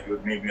call away. He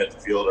would meet me at the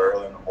field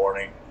early in the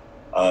morning,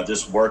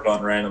 just work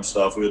on random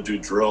stuff. We would do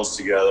drills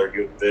together.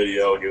 He would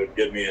video. He would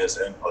give me his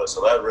input.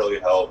 So that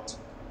really helped.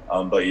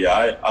 But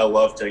yeah, I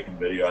love taking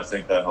video. I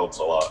think that helps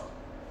a lot.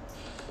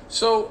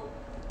 So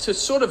to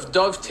sort of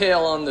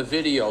dovetail on the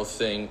video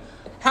thing,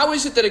 how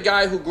is it that a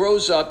guy who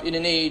grows up in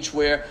an age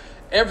where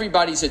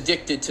everybody's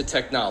addicted to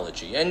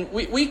technology, and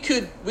we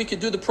could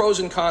do the pros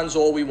and cons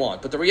all we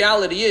want, but the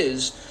reality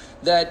is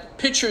that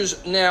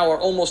pitchers now are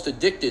almost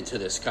addicted to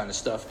this kind of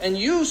stuff, and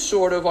you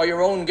sort of are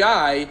your own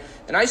guy,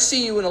 and I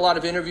see you in a lot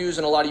of interviews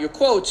and a lot of your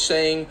quotes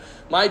saying,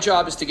 my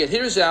job is to get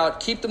hitters out,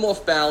 keep them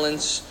off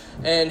balance,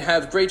 and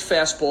have great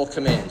fastball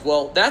command.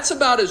 Well, that's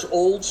about as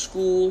old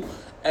school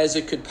as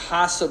it could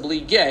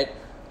possibly get.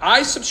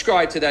 I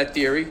subscribe to that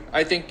theory.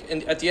 I think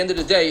at the end of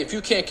the day, if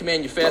you can't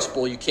command your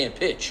fastball, you can't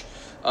pitch.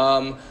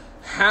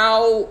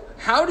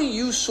 How do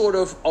you sort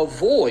of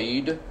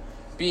avoid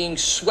being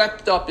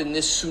swept up in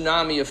this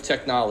tsunami of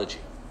technology?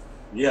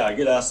 Yeah, I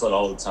get asked that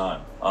all the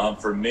time.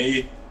 For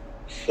me,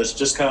 it's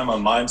just kind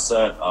of my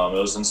mindset. It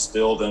was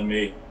instilled in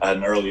me at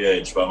an early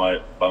age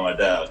by my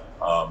dad.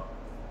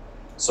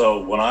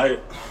 So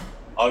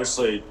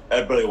obviously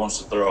everybody wants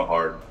to throw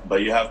hard,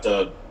 but you have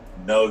to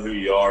know who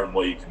you are and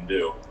what you can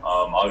do.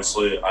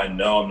 Obviously, I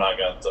know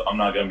I'm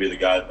not gonna be the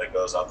guy that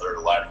goes out there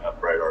lighting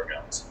up radar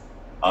guns.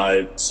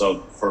 So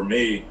for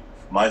me,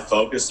 my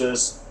focus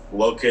is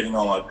locating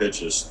all my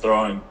pitches,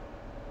 throwing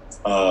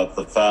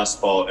the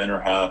fastball inner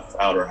half,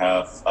 outer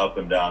half, up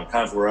and down,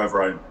 kind of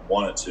wherever I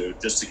want it to,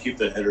 just to keep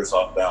the hitters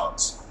off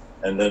balance,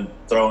 and then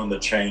throwing the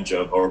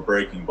changeup or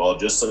breaking ball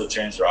just to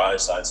change their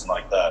eyesight and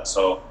like that.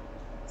 So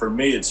for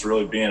me, it's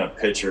really being a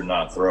pitcher,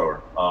 not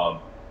thrower.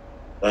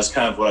 That's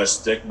kind of what I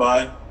stick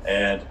by.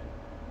 And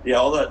yeah,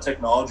 all that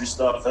technology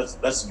stuff,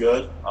 that's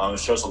good. It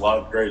shows a lot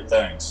of great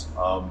things.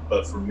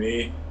 But for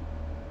me,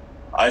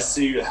 I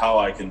see how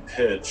I can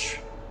pitch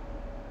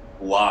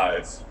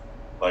live,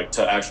 like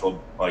to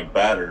actual like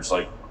batters,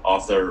 like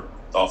off the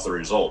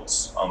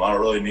results. I don't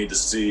really need to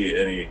see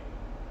any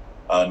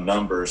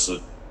numbers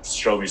that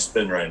show me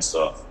spin rate and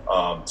stuff.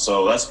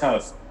 So that's kind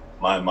of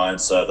my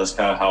mindset. That's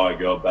kind of how I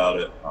go about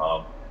it.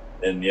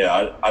 And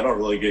yeah, I don't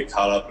really get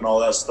caught up in all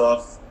that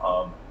stuff.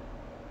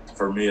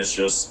 For me, it's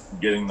just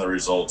getting the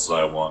results that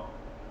I want.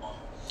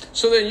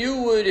 So then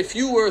you would, if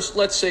you were,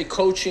 let's say,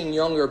 coaching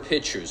younger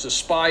pitchers,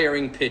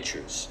 aspiring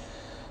pitchers,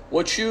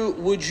 would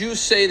you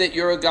say that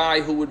you're a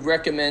guy who would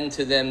recommend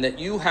to them that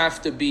you have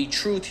to be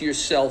true to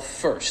yourself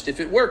first? If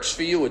it works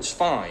for you, it's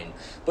fine.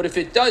 But if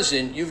it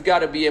doesn't, you've got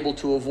to be able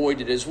to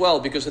avoid it as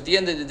well, because at the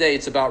end of the day,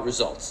 it's about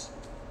results.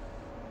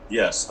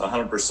 Yes,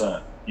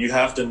 100%. You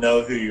have to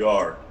know who you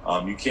are.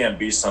 You can't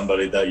be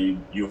somebody that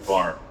you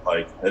aren't.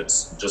 Like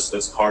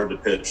it's hard to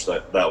pitch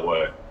that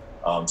way.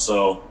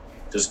 So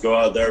just go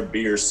out there, be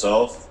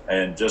yourself,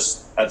 and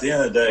just at the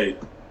end of the day,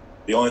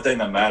 the only thing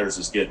that matters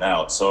is getting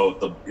out. So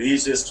the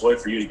easiest way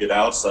for you to get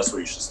out, so that's what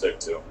you should stick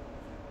to.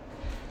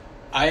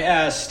 I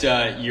asked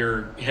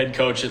your head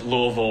coach at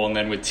Louisville and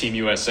then with Team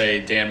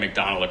USA, Dan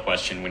McDonald, a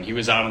question. When he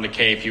was out on the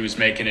Cape, he was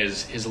making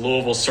his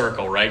Louisville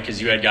circle, right?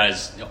 Because you had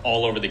guys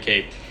all over the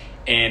Cape.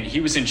 And he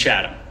was in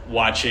Chatham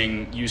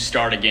watching you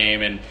start a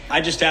game. And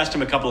I just asked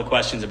him a couple of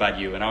questions about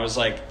you. And I was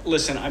like,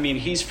 listen, I mean,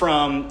 he's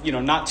from,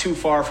 not too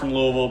far from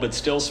Louisville, but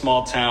still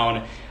small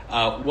town.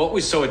 What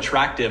was so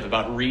attractive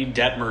about Reid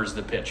Detmers,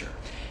 the pitcher?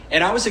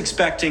 And I was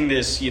expecting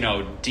this,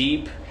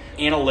 deep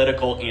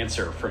analytical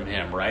answer from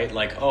him, right?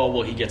 Like, oh,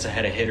 well, he gets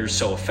ahead of hitters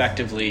so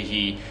effectively.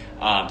 He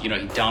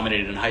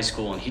dominated in high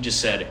school, and he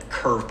just said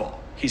curveball.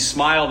 He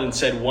smiled and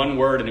said one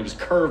word, and it was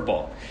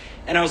curveball.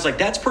 And I was like,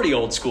 that's pretty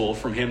old school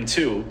from him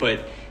too,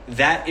 but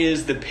that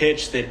is the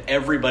pitch that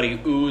everybody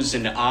oohs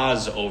and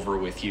ahs over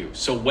with you.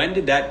 So when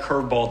did that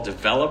curveball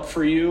develop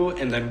for you?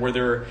 And then were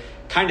there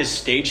kind of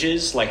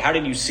stages? Like, how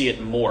did you see it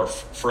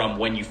morph from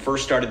when you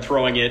first started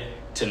throwing it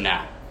to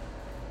now?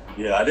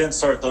 Yeah, I didn't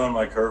start throwing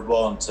my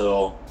curveball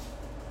until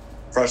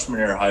freshman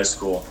year of high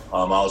school.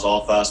 I was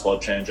all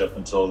fastball changeup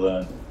until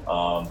then.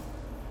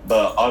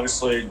 But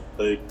obviously,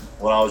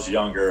 when I was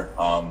younger,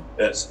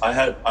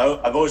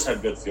 I've always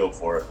had good feel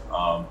for it,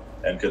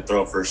 and could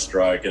throw first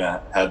strike, and I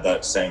had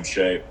that same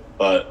shape.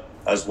 But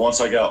once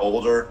I got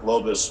older, a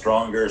little bit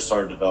stronger,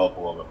 started to develop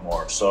a little bit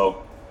more.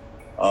 So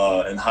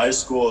in high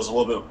school, it was a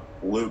little bit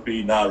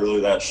loopy, not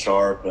really that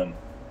sharp, and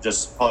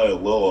just probably a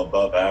little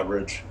above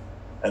average.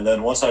 And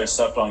then once I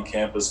stepped on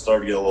campus,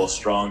 started to get a little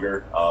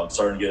stronger,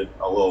 starting to get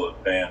a little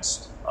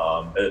advanced.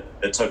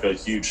 It took a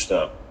huge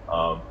step.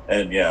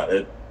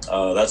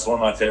 That's one of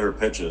my favorite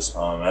pitches.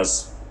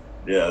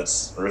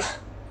 It's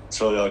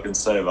really all I can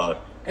say about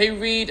it. Hey,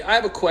 Reid, I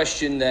have a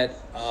question that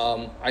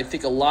I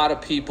think a lot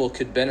of people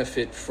could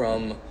benefit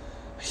from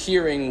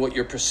hearing what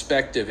your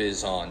perspective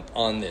is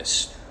on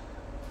this.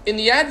 In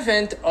the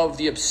advent of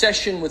the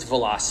obsession with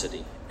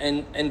velocity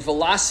and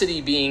velocity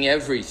being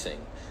everything,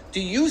 do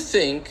you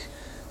think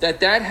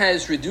that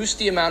has reduced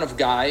the amount of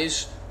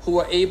guys who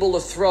are able to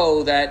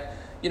throw that,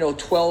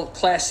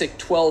 classic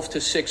 12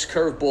 to 6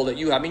 curveball that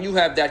you have? I mean, you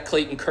have that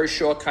Clayton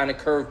Kershaw kind of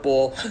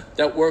curveball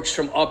that works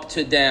from up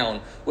to down,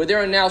 where there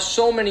are now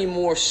so many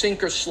more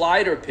sinker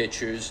slider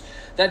pitchers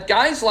that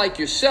guys like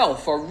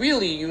yourself are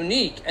really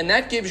unique. And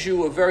that gives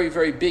you a very,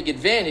 very big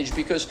advantage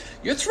because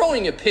you're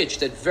throwing a pitch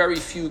that very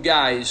few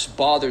guys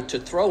bother to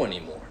throw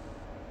anymore.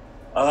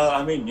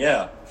 I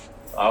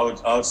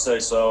would say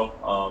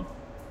so.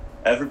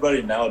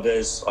 Everybody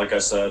nowadays, like I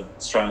said,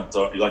 is trying to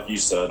throw, like you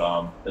said,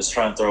 is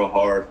trying to throw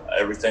hard.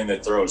 Everything they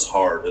throw is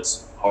hard.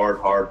 It's hard,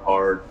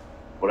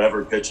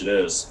 whatever pitch it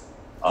is.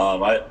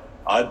 I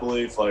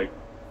believe, like,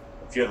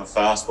 if you have a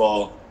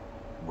fastball,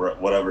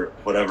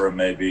 whatever it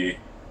may be,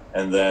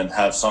 and then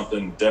have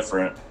something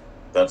different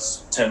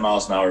that's 10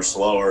 miles an hour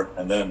slower,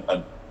 and then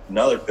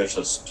another pitch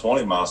that's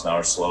 20 miles an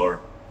hour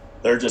slower,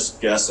 they're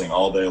just guessing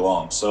all day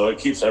long. So it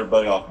keeps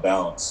everybody off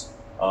balance.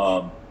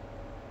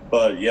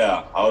 But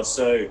yeah, I would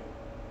say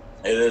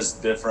it is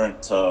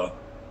different to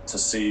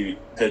see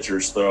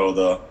pitchers throw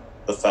the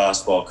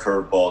fastball,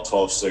 curveball,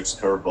 12-6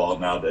 curveball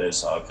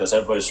nowadays, because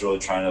everybody's really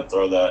trying to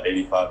throw that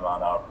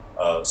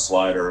 85-mile-an-hour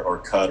slider or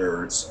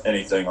cutter or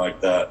anything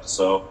like that.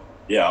 So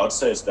yeah, I would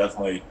say it's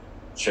definitely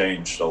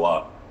changed a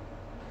lot.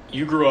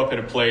 You grew up in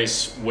a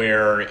place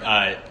where,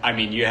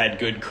 you had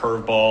good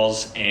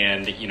curveballs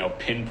and,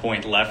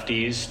 pinpoint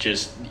lefties,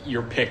 just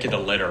your pick of the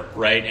litter,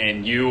 right?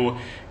 And you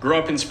grew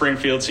up in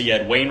Springfield, so you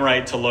had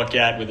Wainwright to look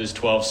at with his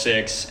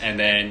 12-6. And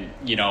then,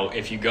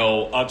 if you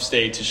go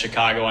upstate to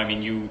Chicago,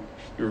 you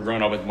were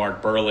growing up with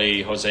Mark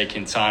Burley, Jose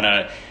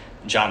Quintana,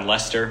 John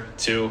Lester,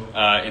 too,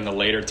 in the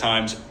later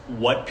times.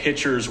 What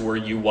pitchers were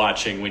you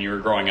watching when you were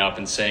growing up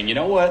and saying, you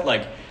know what,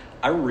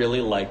 I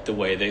really like the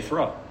way they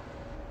throw?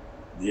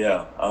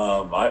 Yeah,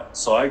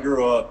 I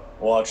grew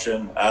up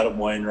watching Adam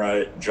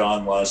Wainwright,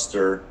 John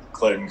Lester,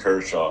 Clayton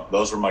Kershaw.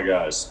 Those were my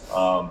guys.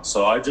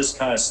 So I just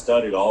kind of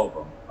studied all of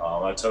them.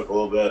 I took a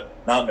little bit,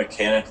 not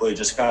mechanically,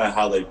 just kind of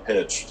how they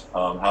pitched,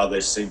 how they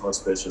sequence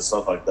pitches,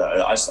 stuff like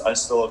that. I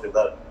still look at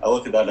that. I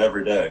look at that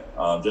every day,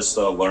 just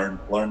to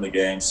learn the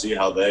game, see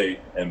how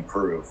they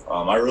improve.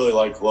 I really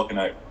like looking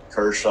at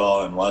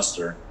Kershaw and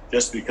Lester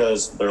just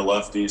because they're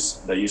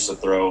lefties. They used to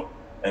throw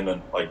in the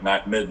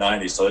mid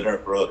 90s, so they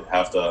don't really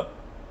have to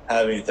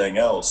have anything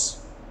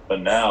else,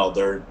 but now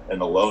they're in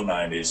the low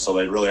 90s, so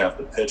they really have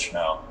to pitch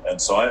now.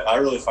 And so I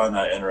really find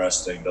that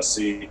interesting to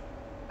see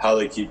how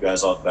they keep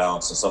guys off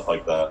balance and stuff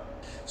like that.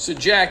 So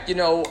Jack,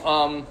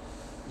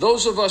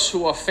 those of us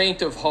who are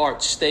faint of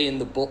heart stay in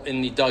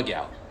the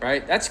dugout,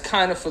 right? That's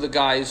kind of for the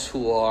guys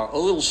who are a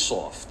little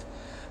soft.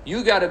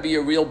 You got to be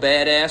a real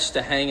badass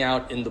to hang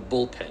out in the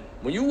bullpen.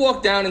 When you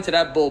walk down into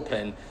that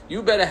bullpen,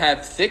 you better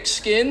have thick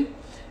skin,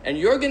 and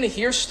you're going to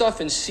hear stuff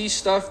and see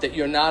stuff that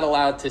you're not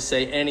allowed to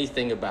say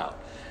anything about.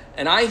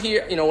 And I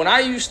hear, when I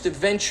used to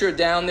venture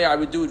down there, I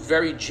would do it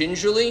very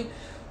gingerly,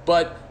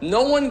 but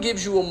no one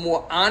gives you a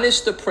more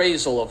honest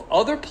appraisal of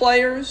other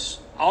players,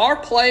 our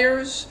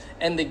players,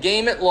 and the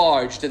game at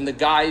large than the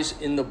guys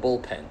in the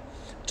bullpen.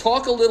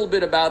 Talk a little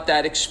bit about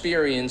that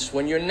experience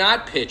when you're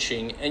not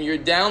pitching and you're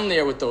down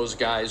there with those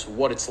guys,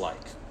 what it's like.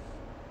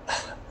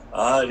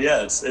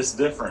 It's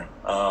different.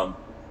 The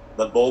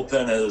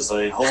bullpen is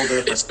a whole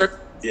different...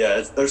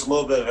 there's a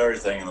little bit of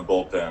everything in the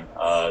bullpen,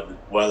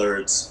 whether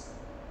it's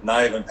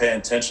not even paying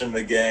attention to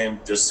the game,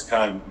 just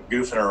kind of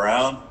goofing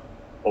around,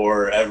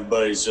 or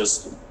everybody's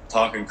just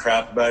talking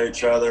crap about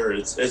each other.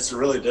 It's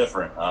really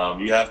different.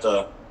 You have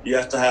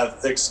to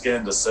have thick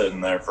skin to sit in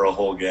there for a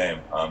whole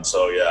game.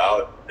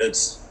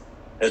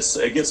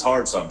 It gets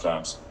hard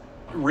sometimes.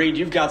 Reid,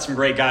 you've got some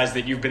great guys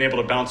that you've been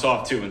able to bounce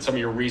off to in some of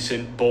your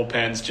recent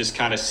bullpens, just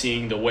kind of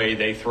seeing the way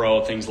they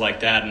throw, things like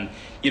that. And,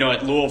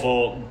 at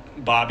Louisville,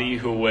 Bobby,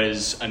 who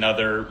was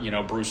another,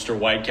 Brewster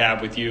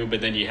Whitecap with you,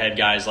 but then you had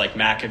guys like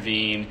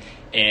McAveen,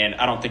 and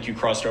I don't think you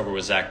crossed over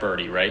with Zach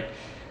Birdie, right?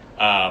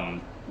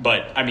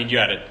 But, you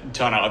had a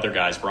ton of other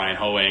guys, Brian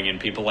Hoeing and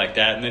people like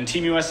that. And then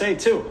Team USA,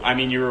 too.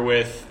 You were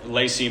with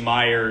Lacey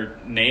Meyer,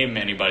 name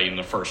anybody in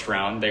the first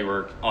round. They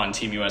were on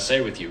Team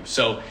USA with you.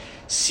 So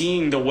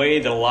seeing the way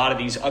that a lot of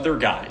these other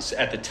guys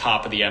at the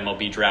top of the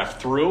MLB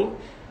draft threw,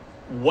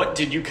 what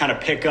did you kind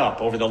of pick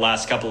up over the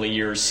last couple of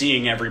years,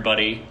 seeing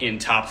everybody in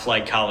top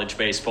flight college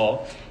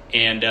baseball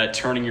and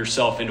turning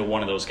yourself into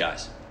one of those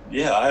guys?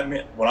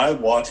 Yeah, when I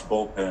watch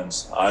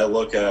bullpens, I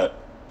look at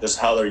just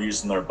how they're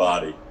using their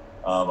body.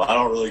 I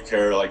don't really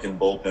care, in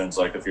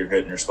bullpens, if you're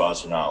hitting your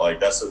spots or not.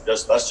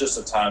 That's just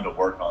a time to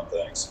work on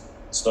things.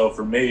 So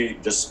for me,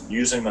 just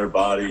using their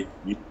body,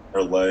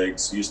 their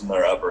legs, using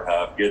their upper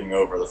half, getting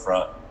over the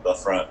front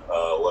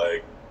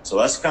leg. So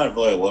that's kind of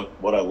really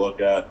what I look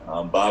at.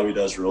 Bobby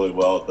does really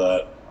well with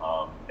that.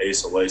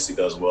 Asa Lacey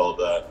does well with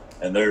that.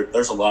 And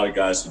there's a lot of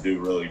guys who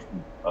do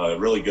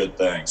really good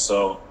things.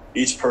 So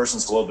each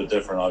person's a little bit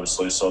different,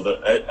 obviously. So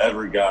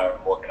every guy,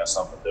 I'm looking at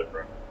something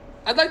different.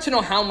 I'd like to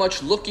know how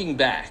much, looking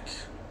back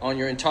on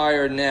your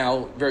entire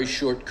now very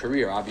short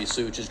career,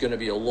 obviously, which is going to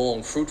be a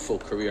long, fruitful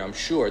career, I'm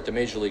sure, at the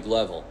major league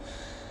level,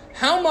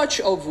 how much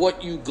of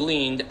what you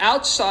gleaned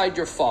outside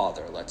your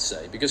father, let's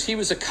say, because he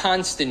was a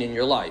constant in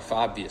your life,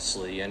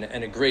 obviously, and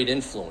a great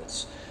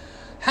influence,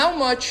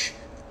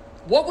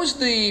 what was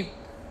the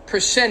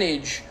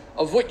percentage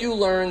of what you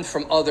learned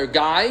from other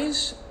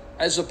guys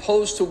as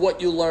opposed to what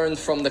you learned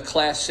from the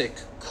classic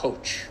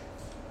coach?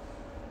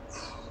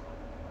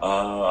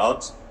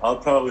 I'll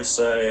probably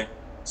say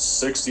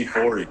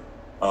 60-40.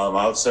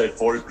 I would say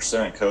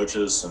 40%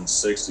 coaches and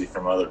 60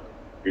 from other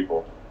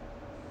people.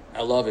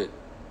 I love it.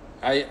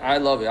 I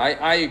love it.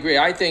 I agree.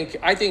 I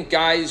think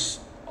guys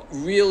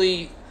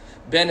really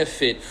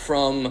benefit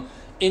from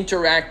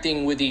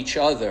interacting with each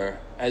other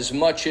as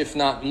much, if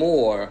not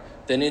more,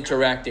 than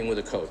interacting with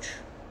a coach.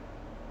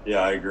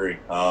 Yeah, I agree.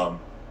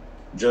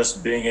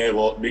 Just being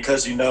able,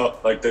 because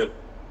like the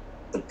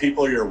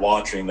people you're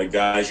watching, the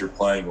guys you're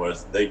playing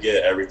with, they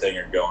get everything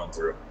you're going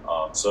through.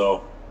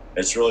 So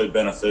it's really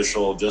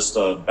beneficial just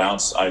to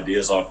bounce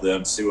ideas off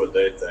them, see what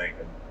they think,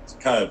 and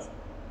kind of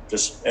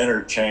just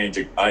interchange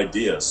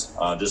ideas,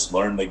 just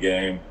learn the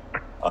game,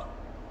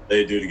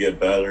 they do to get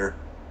better,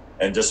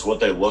 and just what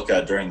they look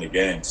at during the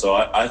game. So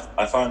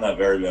I find that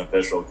very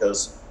beneficial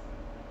because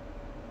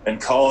in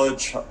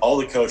college, all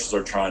the coaches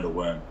are trying to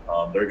win.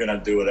 They're going to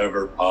do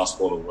whatever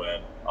possible to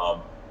win,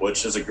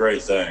 which is a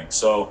great thing.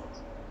 So,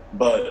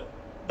 but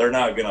they're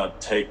not going to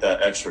take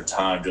that extra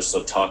time just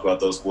to talk about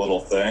those little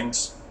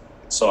things.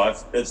 So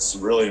it's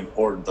really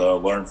important to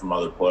learn from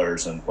other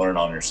players and learn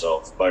on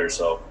yourself, by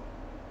yourself.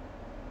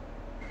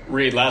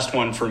 Reid, last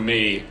one for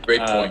me.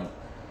 Great point.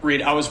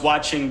 Reid, I was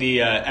watching the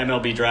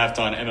MLB draft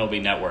on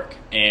MLB Network,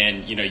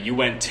 and you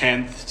went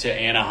 10th to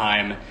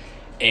Anaheim,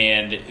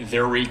 and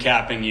they're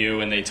recapping you,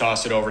 and they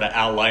toss it over to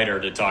Al Leiter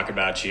to talk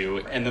about you.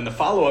 And then the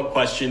follow-up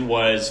question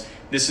was,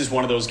 this is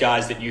one of those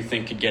guys that you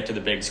think could get to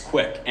the bigs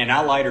quick. And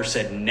Al Leiter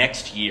said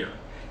next year.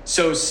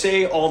 So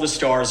say all the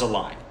stars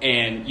align,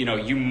 and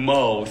you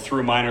mow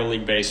through minor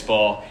league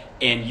baseball,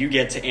 and you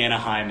get to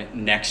Anaheim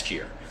next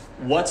year.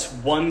 What's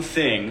one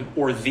thing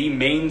or the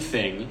main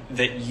thing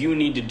that you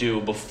need to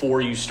do before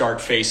you start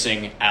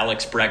facing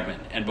Alex Bregman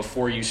and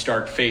before you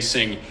start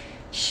facing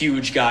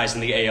huge guys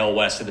in the AL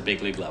West at the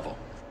big league level?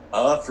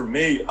 For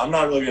me, I'm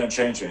not really going to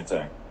change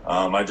anything.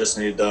 I just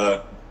need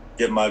to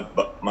get my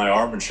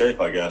arm in shape,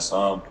 I guess.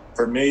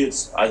 For me,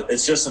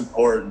 it's just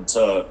important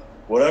to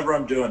whatever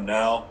I'm doing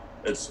now.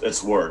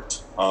 It's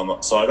worked.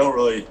 So I don't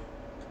really,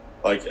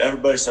 like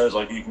everybody says,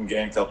 like you can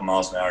gain a couple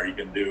miles an hour. You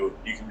can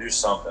do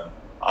something.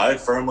 I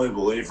firmly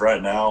believe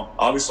right now,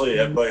 obviously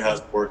everybody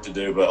has work to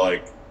do, but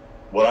like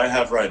what I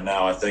have right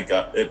now, I think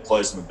it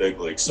plays in the big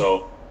league.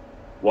 So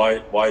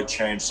why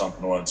change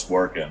something when it's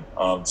working?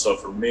 So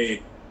for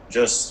me,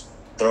 just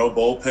throw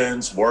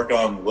bullpens, work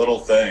on little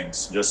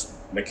things, just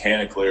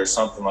mechanically or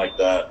something like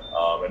that,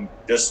 and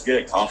just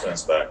get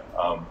confidence back.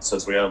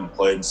 Since we haven't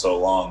played in so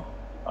long,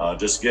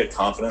 just get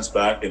confidence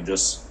back and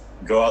just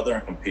go out there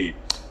and compete.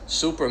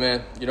 Super,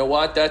 man. You know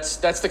what? That's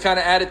the kind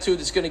of attitude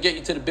that's going to get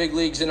you to the big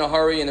leagues in a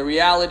hurry. And the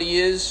reality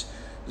is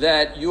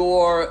that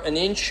you're an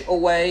inch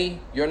away.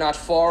 You're not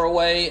far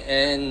away.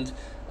 And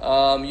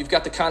you've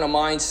got the kind of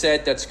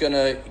mindset that's going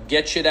to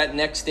get you that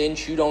next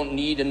inch. You don't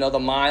need another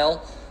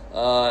mile.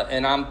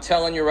 And I'm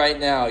telling you right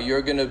now,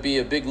 you're going to be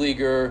a big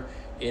leaguer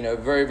in a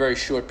very, very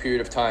short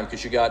period of time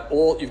because you've got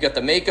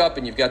the makeup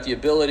and you've got the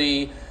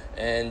ability.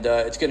 And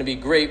it's going to be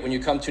great when you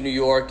come to New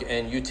York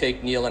and you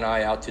take Neil and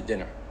I out to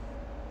dinner.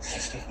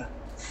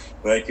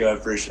 Thank you. I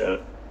appreciate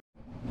it.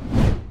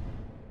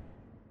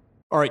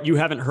 All right. You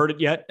haven't heard it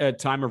yet at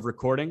time of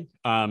recording.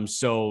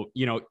 So,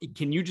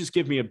 can you just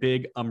give me a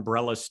big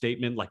umbrella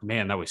statement? Like,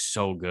 man, that was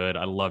so good.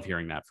 I love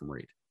hearing that from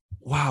Reid.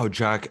 Wow,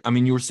 Jack. I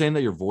mean, you were saying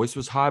that your voice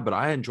was high, but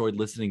I enjoyed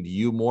listening to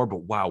you more.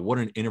 But wow, what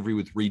an interview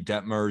with Reid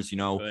Detmers.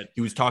 Good.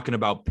 He was talking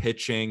about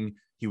pitching.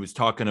 He was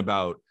talking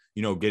about,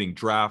 getting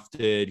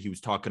drafted. He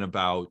was talking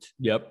about,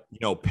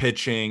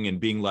 pitching and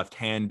being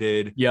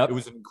left-handed. Yep. It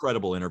was an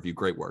incredible interview.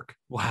 Great work.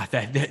 Wow.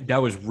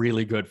 That was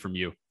really good from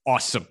you.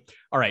 Awesome.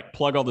 All right.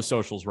 Plug all the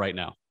socials right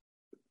now.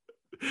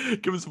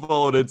 Give us a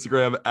follow on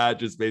Instagram at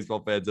Just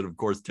Baseball Fans, and of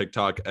course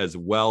TikTok as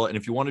well. And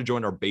if you want to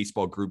join our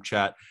baseball group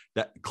chat,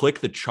 click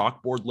the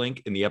chalkboard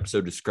link in the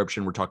episode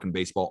description. We're talking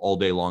baseball all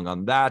day long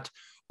on that.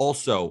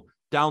 Also,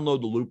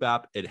 download the Loop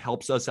app. It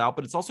helps us out,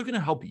 but it's also going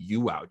to help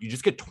you out. You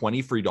just get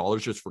 $20 free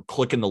just for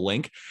clicking the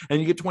link, and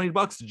you get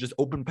 $20 to just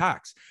open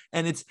packs.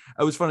 And it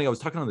was funny. I was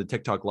talking on the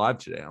TikTok live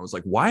today, and I was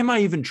like, why am I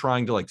even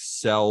trying to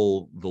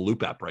sell the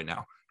Loop app right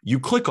now? You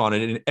click on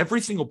it, and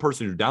every single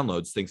person who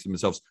downloads thinks to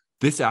themselves,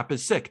 This app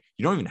is sick.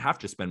 You don't even have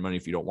to spend money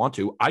if you don't want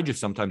to. I just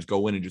sometimes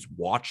go in and just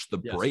watch the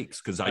breaks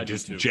because I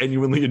just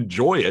genuinely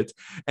enjoy it.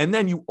 And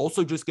then you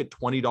also just get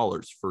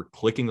 $20 for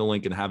clicking the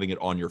link and having it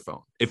on your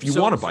phone if you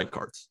want to buy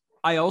cards.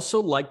 I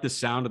also like the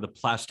sound of the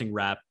plastic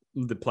wrap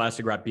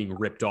being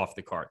ripped off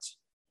the cards.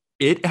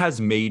 It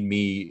has made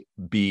me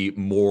be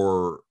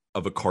more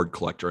of a card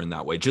collector in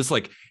that way. Just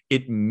like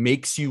it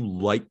makes you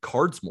like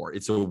cards more.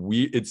 It's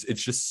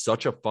just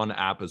such a fun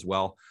app as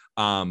well.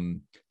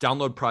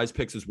 Download Prize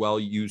Picks as well.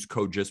 Use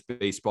code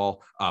JustBaseball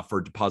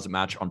for deposit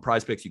match on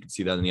Prize Picks. You can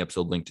see that in the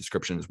episode link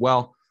description as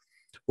well.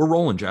 We're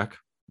rolling, Jack.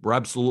 We're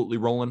absolutely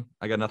rolling.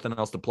 I got nothing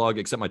else to plug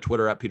except my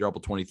Twitter at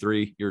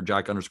PeterApple23. You're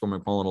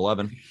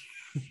Jack_McMullen11.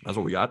 That's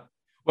what we got.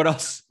 What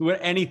else?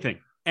 Anything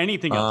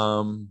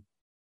else?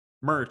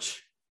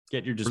 Merch.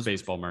 Get your Just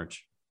Baseball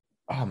merch.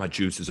 Oh, my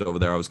juice is over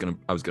there. I was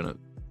gonna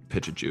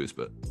pitch a juice,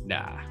 but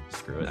nah,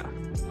 screw it.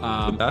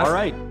 Nah. All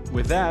right.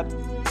 With that,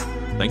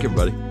 thank you,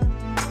 everybody.